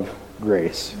Spirit of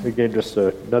grace? Again, just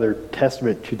another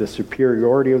testament to the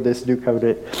superiority of this new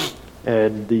covenant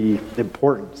and the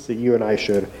importance that you and I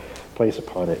should place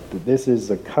upon it. That this is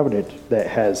a covenant that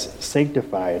has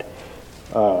sanctified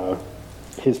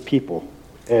his people,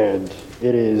 and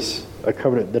it is a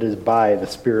covenant that is by the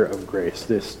Spirit of grace,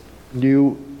 this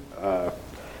new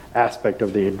aspect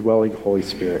of the indwelling Holy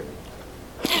Spirit.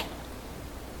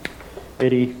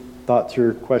 Any thoughts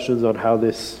or questions on how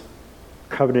this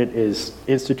covenant is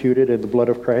instituted in the blood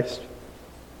of Christ?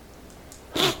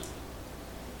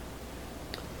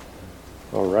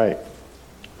 All right.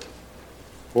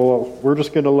 Well, we're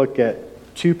just going to look at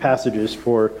two passages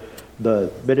for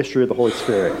the ministry of the Holy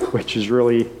Spirit, which is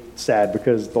really sad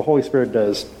because the Holy Spirit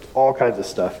does all kinds of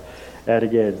stuff. And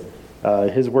again,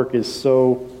 his work is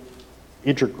so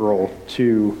integral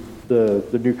to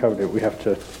the new covenant. We have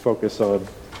to focus on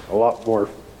a lot more.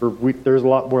 There's a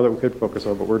lot more that we could focus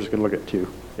on, but we're just going to look at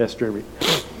two. Yes, Jeremy?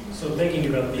 So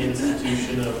thinking about the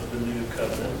institution of the new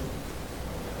covenant,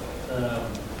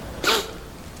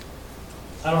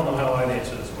 I don't know how I'd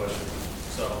answer this question,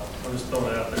 so I'm just throwing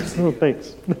it out there. Oh,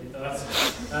 thanks.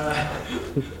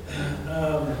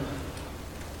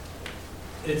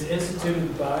 It's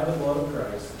instituted by the blood of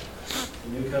Christ, the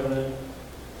new covenant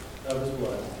of his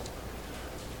blood.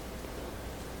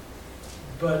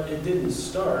 But it didn't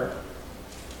start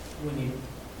when he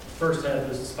first had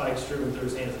the spikes driven through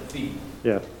his hands and feet.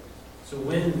 Yeah. So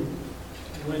when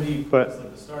do you But- put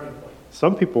like the starting point?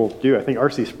 Some people do. I think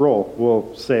R.C. Sproul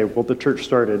will say, well, the church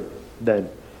started then.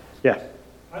 Yeah.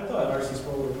 I thought R.C.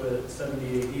 Sproul would put it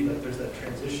 70 AD, like there's that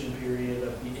transition period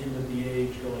of the end of the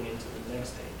age going into the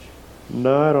next age.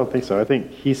 No, I don't think so. I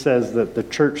think he says that the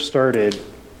church started.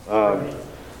 But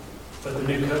the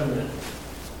new covenant,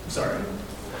 sorry.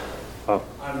 Oh.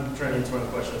 I'm trying to answer my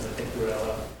question as I think through it out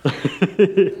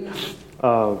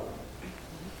loud.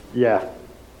 Yeah.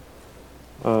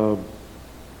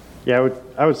 Yeah,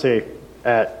 I would say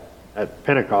at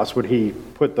Pentecost when he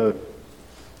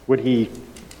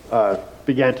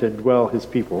began to indwell his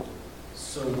people.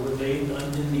 So were they in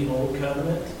the old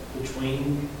covenant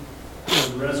between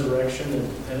the resurrection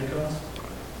and Pentecost?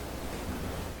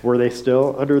 Were they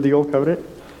still under the old covenant?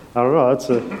 I don't know.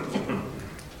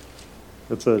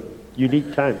 That's a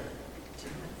unique time.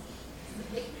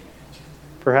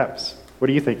 Perhaps. What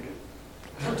do you think?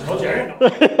 I told you I didn't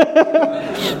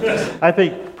know. I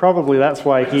think probably that's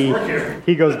why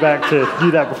he goes back to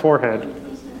do that beforehand,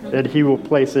 and he will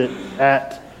place it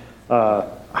at.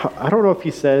 I don't know if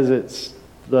he says it's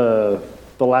the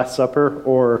Last Supper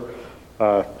or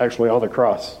actually on the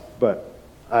cross, but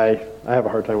I have a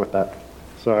hard time with that.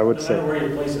 So I would No say, matter where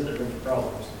you place it, there can be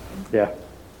problems. yeah,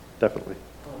 definitely.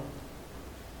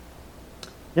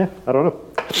 Yeah, I don't know.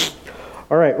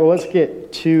 All right, well, let's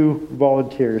get two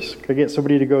volunteers. Can I get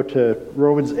somebody to go to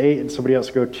Romans 8 and somebody else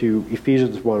go to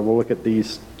Ephesians 1? We'll look at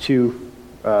these two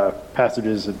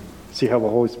passages and see how the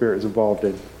Holy Spirit is involved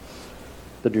in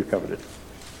the new covenant.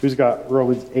 Who's got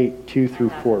Romans 8, 2 through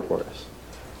 4 for us?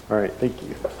 All right, thank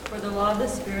you. For the law of the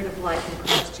Spirit of life in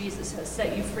Christ Jesus has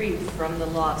set you free from the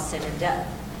law of sin and death.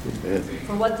 Amen.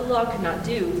 For what the law could not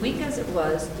do, weak as it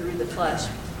was through the flesh,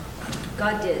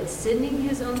 God did, sending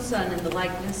his own Son in the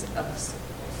likeness of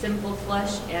sinful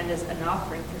flesh, and as an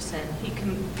offering for sin, he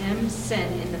condemned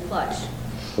sin in the flesh,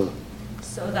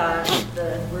 so that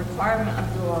the requirement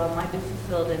of the law might be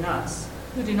fulfilled in us,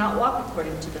 who do not walk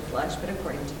according to the flesh, but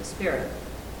according to the Spirit.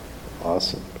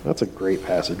 Awesome. That's a great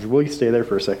passage. Will you stay there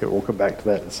for a second? We'll come back to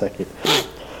that in a second.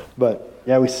 But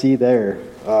yeah, we see there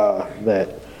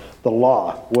that the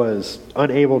law was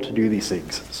unable to do these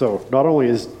things. So not only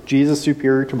is Jesus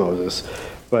superior to Moses,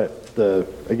 but the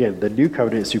new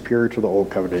covenant is superior to the old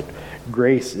covenant.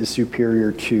 Grace is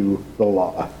superior to the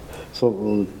law. So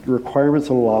the requirements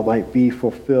of the law might be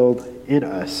fulfilled in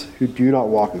us who do not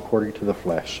walk according to the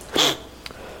flesh.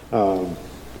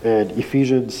 And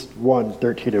Ephesians 1,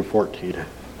 13 and 14. I got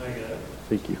it.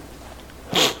 Thank you.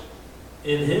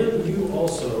 In him you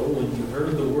also, when you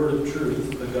heard the word of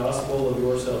truth, the gospel of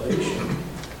your salvation,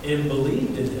 and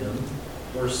believed in him,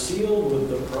 were sealed with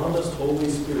the promised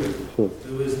Holy Spirit,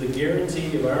 who is the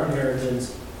guarantee of our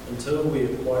inheritance until we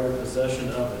acquire possession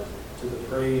of it, to the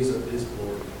praise of his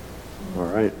glory. All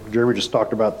right. Jeremy just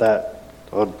talked about that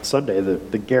on Sunday,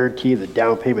 the guarantee, the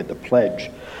down payment, the pledge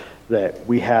that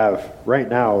we have right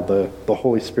now, the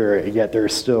Holy Spirit, and yet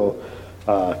there's still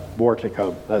more to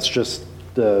come. That's just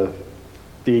the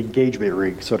engagement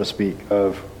ring, so to speak,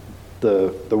 of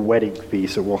the wedding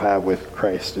feast that we'll have with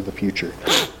Christ in the future.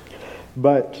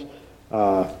 But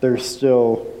there's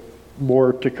still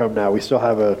more to come now. We still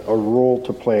have a role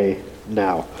to play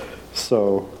now.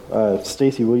 So,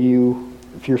 Stacy, will you,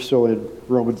 if you're still in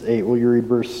Romans 8, will you read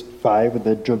verse 5 and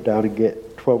then jump down and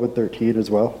get 12 and 13 as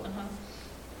well?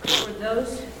 For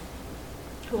those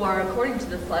who are according to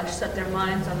the flesh set their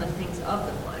minds on the things of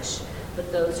the flesh,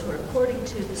 but those who are according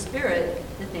to the Spirit,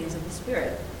 the things of the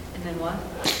Spirit. And then what?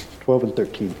 12 and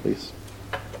 13, please.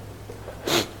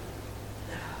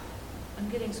 I'm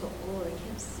getting so old, I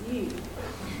can't see.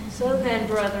 So then,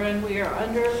 brethren, we are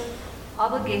under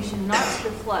obligation not to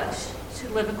the flesh, to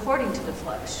live according to the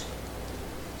flesh.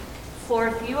 For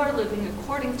if you are living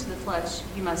according to the flesh,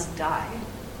 you must die.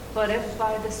 But if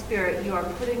by the Spirit you are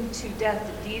putting to death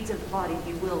the deeds of the body,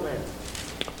 you will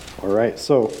live. All right,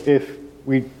 so if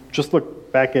we just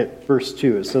look back at verse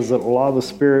 2, it says that the law of the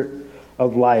Spirit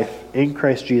of life in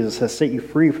Christ Jesus has set you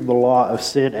free from the law of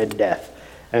sin and death.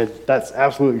 And that's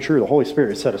absolutely true. The Holy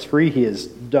Spirit has set us free. He has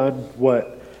done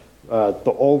what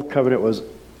the old covenant was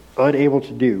unable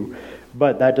to do,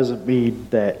 but that doesn't mean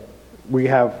that we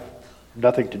have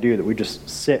nothing to do, that we just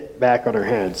sit back on our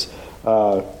hands.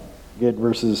 Again,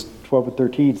 verses 12 and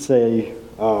 13 say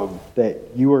that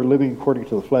you are living according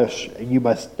to the flesh and you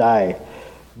must die.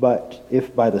 But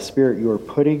if by the Spirit you are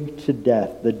putting to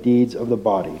death the deeds of the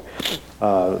body,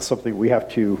 something we have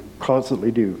to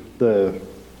constantly do. The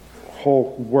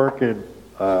whole work and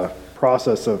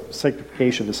process of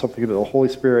sanctification is something that the Holy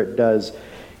Spirit does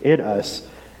in us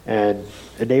and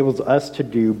enables us to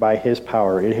do by His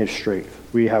power and His strength.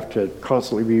 We have to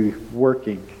constantly be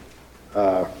working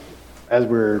as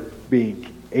we're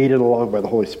being aided along by the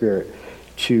Holy Spirit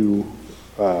to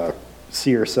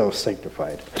see ourselves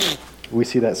sanctified. We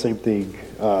see that same thing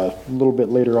a little bit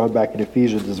later on back in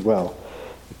Ephesians as well.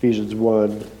 Ephesians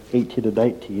 1, 18 to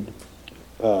 19.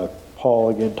 Paul,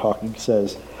 again talking,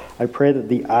 says, I pray that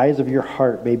the eyes of your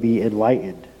heart may be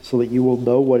enlightened, so that you will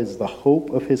know what is the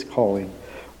hope of His calling,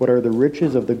 what are the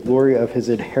riches of the glory of His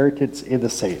inheritance in the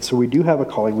saints. So we do have a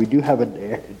calling, we do have an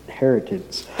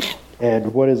inheritance,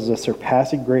 and what is the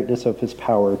surpassing greatness of His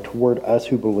power toward us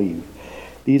who believe.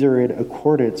 These are in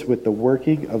accordance with the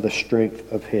working of the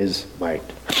strength of His might.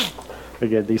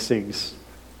 Again, these things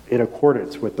in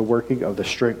accordance with the working of the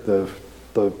strength of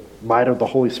the might of the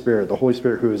Holy Spirit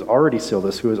who has already sealed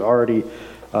us, who has already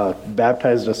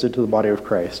baptized us into the body of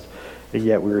Christ, and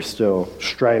yet we are still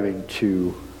striving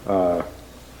to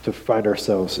find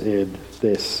ourselves in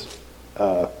this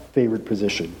favored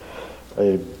position,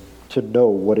 to know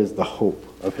what is the hope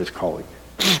of His calling.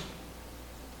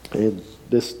 And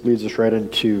this leads us right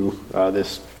into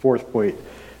this fourth point,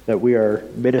 that we are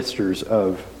ministers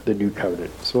of the new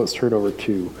covenant. So let's turn over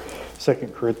to 2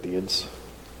 Corinthians.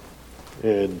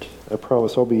 And I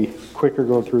promise I'll be quicker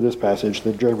going through this passage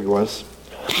than Jeremy was.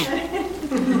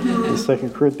 2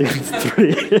 Corinthians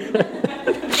 3.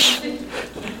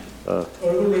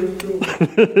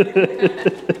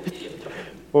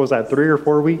 What was that, 3 or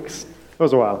 4 weeks? It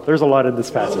was a while. There's a lot in this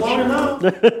passage.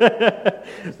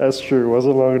 That's true. It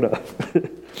wasn't long enough.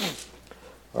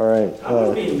 All right. I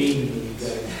was being mean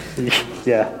to you guys.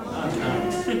 Yeah.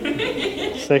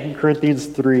 2 Corinthians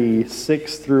 3,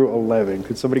 6 through 11.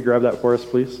 Could somebody grab that for us,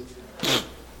 please?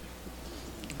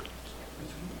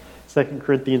 2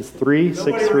 Corinthians 3,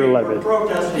 6 through 11.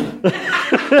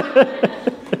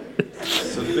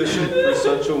 Sufficient for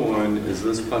such a one is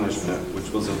this punishment,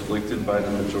 which was inflicted by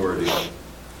the majority,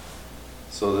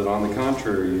 so that on the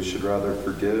contrary you should rather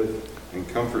forgive and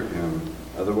comfort him,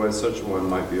 otherwise such a one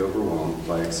might be overwhelmed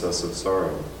by excessive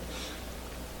sorrow.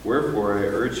 Wherefore I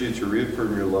urge you to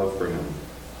reaffirm your love for him.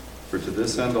 For to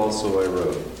this end also I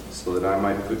wrote, so that I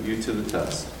might put you to the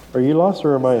test. Are you lost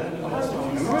or am I?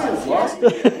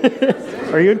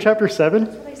 Are you in chapter 7?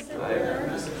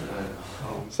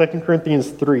 2 Corinthians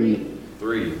 3.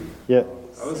 3. Yeah.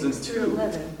 I was in 2.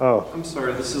 Oh. I'm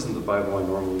sorry, this isn't the Bible I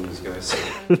normally use, guys.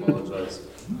 I apologize.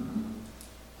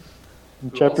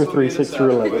 Chapter 3, 6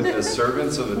 through 11. As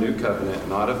servants of a new covenant,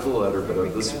 not of the letter, but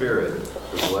of the Spirit.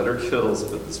 For the letter kills,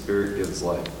 but the Spirit gives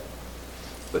life.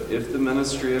 But if the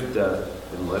ministry of death,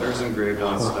 in letters engraved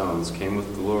on stones, came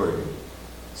with glory,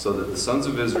 so that the sons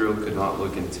of Israel could not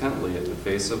look intently at the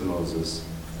face of Moses,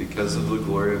 because of the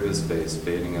glory of his face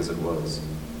fading as it was,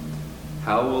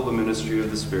 how will the ministry of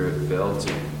the Spirit fail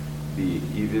to be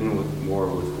even more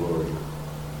with glory?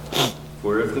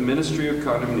 For if the ministry of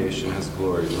condemnation has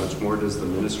glory, much more does the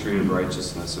ministry of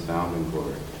righteousness abound in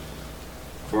glory.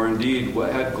 For indeed,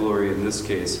 what had glory in this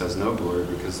case has no glory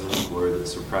because of the glory that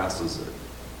surpasses it.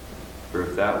 For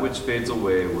if that which fades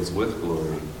away was with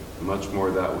glory, much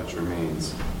more that which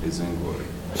remains is in glory.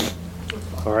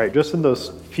 All right, just in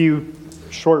those few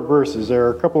short verses, there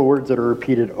are a couple of words that are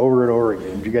repeated over and over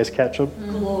again. Did you guys catch them?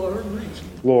 Glory.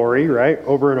 Glory, right?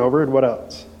 Over and over. And what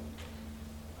else?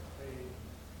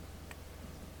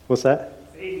 What's that?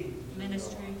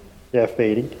 Ministry. Yeah,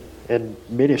 fading. And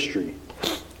ministry.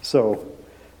 So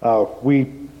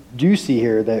we do see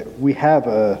here that we have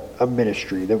a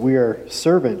ministry, that we are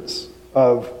servants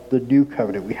of the new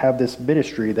covenant. We have this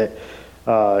ministry that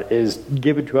is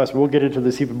given to us. We'll get into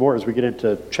this even more as we get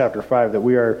into chapter 5, that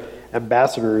we are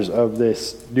ambassadors of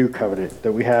this new covenant,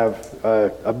 that we have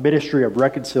a ministry of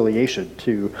reconciliation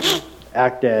to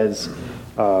act as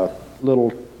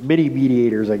little mini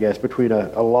mediators, I guess, between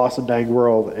a lost and dying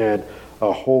world and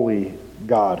a holy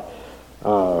God.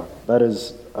 That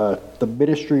is the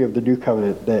ministry of the new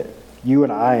covenant that you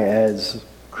and I, as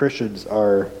Christians,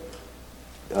 are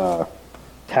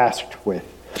tasked with.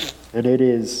 And it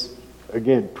is,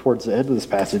 again, towards the end of this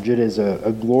passage, it is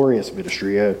a glorious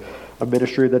ministry, a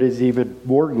ministry that is even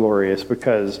more glorious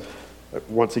because,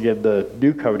 once again, the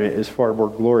new covenant is far more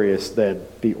glorious than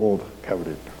the old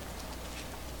covenant.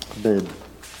 And then,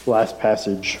 the last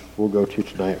passage we'll go to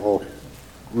tonight, I'll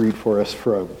read for us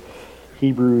from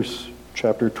Hebrews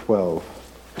chapter 12.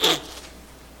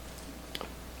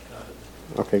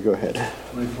 Okay, go ahead.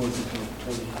 24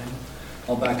 through 29.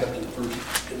 I'll back up to the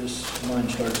first. This line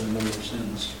starts in the middle of the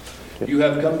sentence. You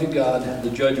have come to God, the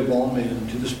judge of all men,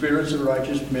 to the spirits of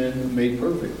righteous men made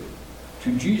perfect,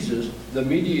 to Jesus, the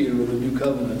mediator of a new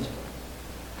covenant,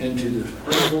 and to the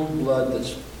sprinkled blood that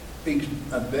speaks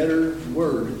a better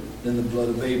word than the blood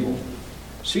of Abel.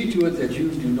 See to it that you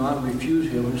do not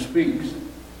refuse him who speaks.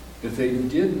 If they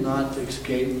did not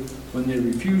escape when they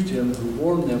refused him who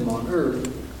warned them on earth,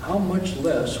 how much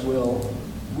less will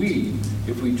we,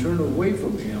 if we turn away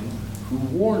from him who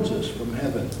warns us from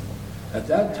heaven? At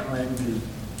that time,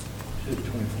 it's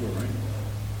 24, right?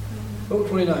 Oh,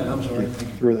 29, I'm sorry.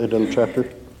 You're at the end of the chapter.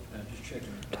 Just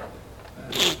checking.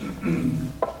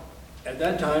 At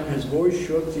that time, his voice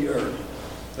shook the earth,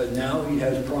 but now he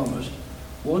has promised,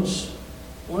 once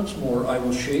more I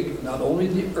will shake not only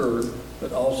the earth,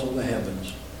 but also the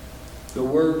heavens. The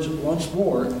words once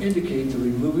more indicate the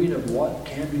removing of what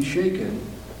can be shaken,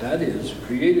 that is,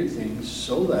 created things,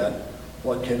 so that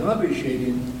what cannot be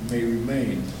shaken may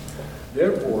remain.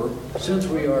 Therefore, since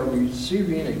we are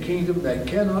receiving a kingdom that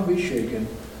cannot be shaken,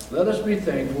 let us be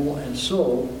thankful and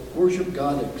so worship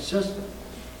God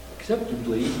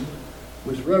acceptably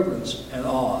with reverence and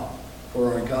awe,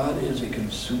 for our God is a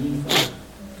consuming fire.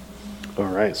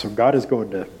 All right, so God is going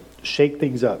to shake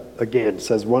things up. Again, it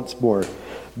says once more,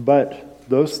 but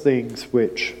those things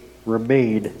which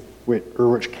remain,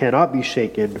 which cannot be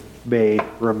shaken, may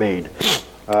remain.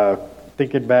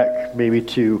 Thinking back maybe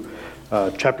to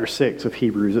chapter 6 of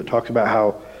Hebrews, it talks about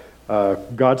how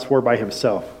God swore by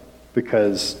himself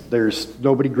because there's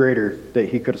nobody greater that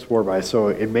he could have swore by. So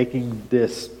in making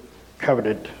this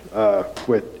covenant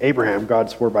with Abraham, God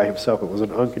swore by himself. It was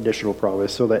an unconditional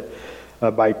promise so that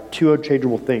by two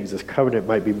unchangeable things, this covenant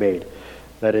might be made.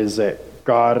 That is that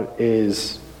God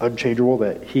is unchangeable,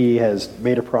 that he has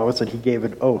made a promise and he gave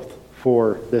an oath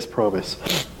for this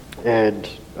promise. And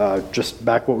just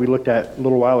back what we looked at a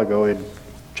little while ago in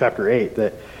chapter 8,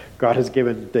 that God has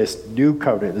given this new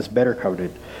covenant, this better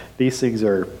covenant. These things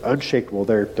are unshakable.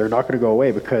 They're not going to go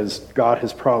away because God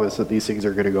has promised that these things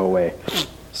are going to go away.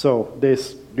 So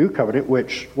this new covenant,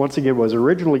 which once again was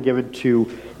originally given to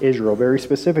Israel very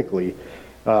specifically,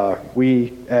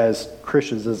 we as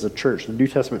Christians, as a church, the New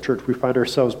Testament church, we find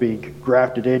ourselves being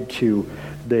grafted into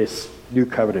this new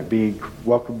covenant, being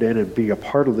welcomed in and being a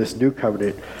part of this new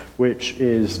covenant, which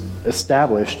is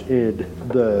established in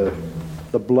the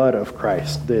blood of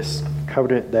Christ. This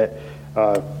covenant that,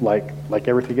 like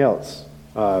everything else,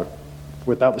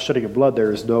 without the shedding of blood,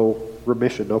 there is no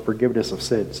remission, no forgiveness of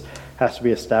sins. Has to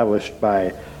be established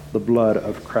by the blood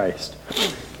of Christ.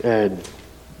 And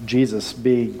Jesus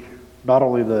being not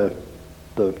only the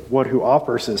one who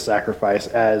offers his sacrifice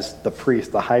as the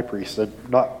priest, the high priest, and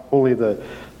not only the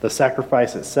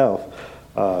sacrifice itself,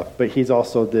 but he's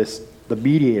also the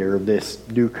mediator of this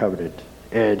new covenant.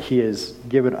 And he has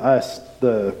given us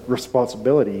the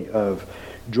responsibility of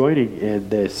joining in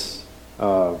this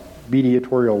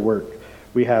mediatorial work.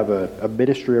 We have a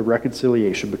ministry of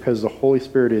reconciliation because the Holy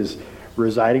Spirit is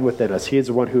residing within us. He is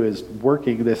the one who is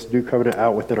working this new covenant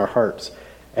out within our hearts.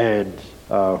 And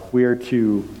we are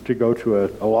to go to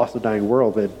a lost and dying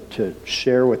world and to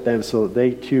share with them so that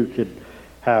they too can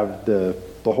have the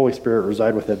Holy Spirit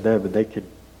reside within them and they can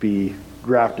be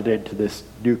grafted into this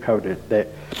new covenant that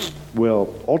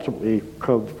will ultimately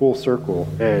come full circle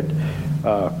and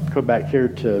come back here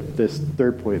to this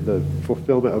third point, the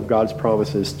fulfillment of God's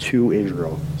promises to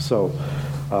Israel. So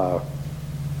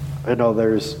I know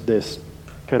there's this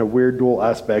kind of weird dual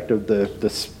aspect of the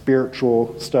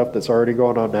spiritual stuff that's already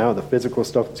going on now, the physical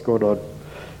stuff that's going on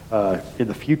in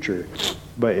the future,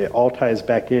 but it all ties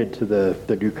back into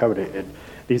the new covenant. And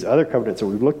these other covenants that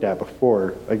we've looked at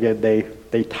before, again,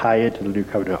 they tie into the new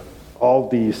covenant. All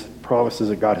these promises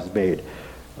that God has made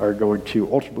are going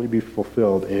to ultimately be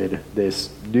fulfilled in this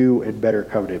new and better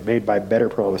covenant made by better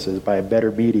promises, by a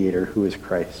better mediator who is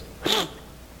Christ.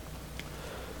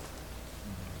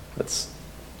 That's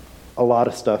a lot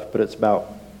of stuff, but it's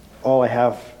about all I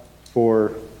have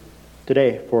for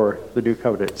today for the new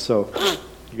covenant. So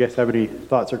you guys have any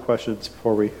thoughts or questions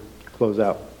before we close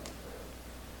out?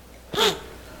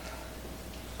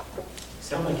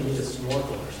 Sound like you need a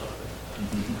snorkel or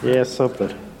something. Yeah,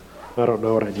 something. I don't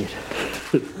know what I need.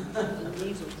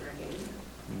 Nasal drain.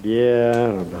 Yeah, I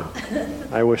don't know.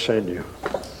 I wish I knew.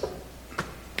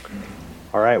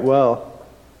 All right, well,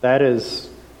 that is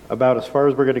about as far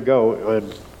as we're going to go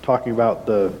in talking about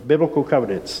the biblical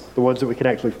covenants, the ones that we can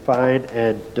actually find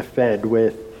and defend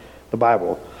with the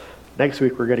Bible. Next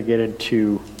week, we're going to get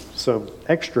into some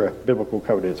extra biblical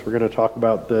covenants. We're going to talk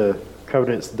about the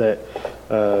covenants that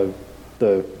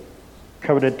the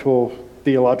covenantal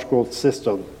theological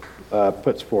system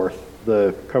puts forth,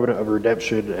 the covenant of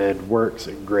redemption and works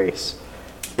and grace,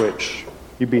 which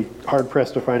you'd be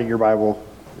hard-pressed to find in your Bible.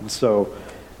 And so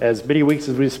as many weeks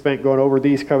as we spent going over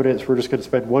these covenants, we're just going to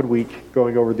spend 1 week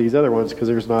going over these other ones because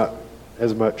there's not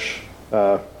as much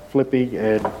flipping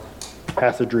and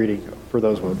passage reading for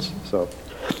those ones. So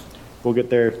we'll get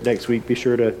there next week. Be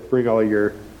sure to bring all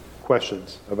your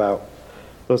questions about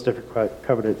those different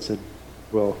covenants, and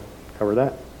we'll cover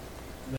that.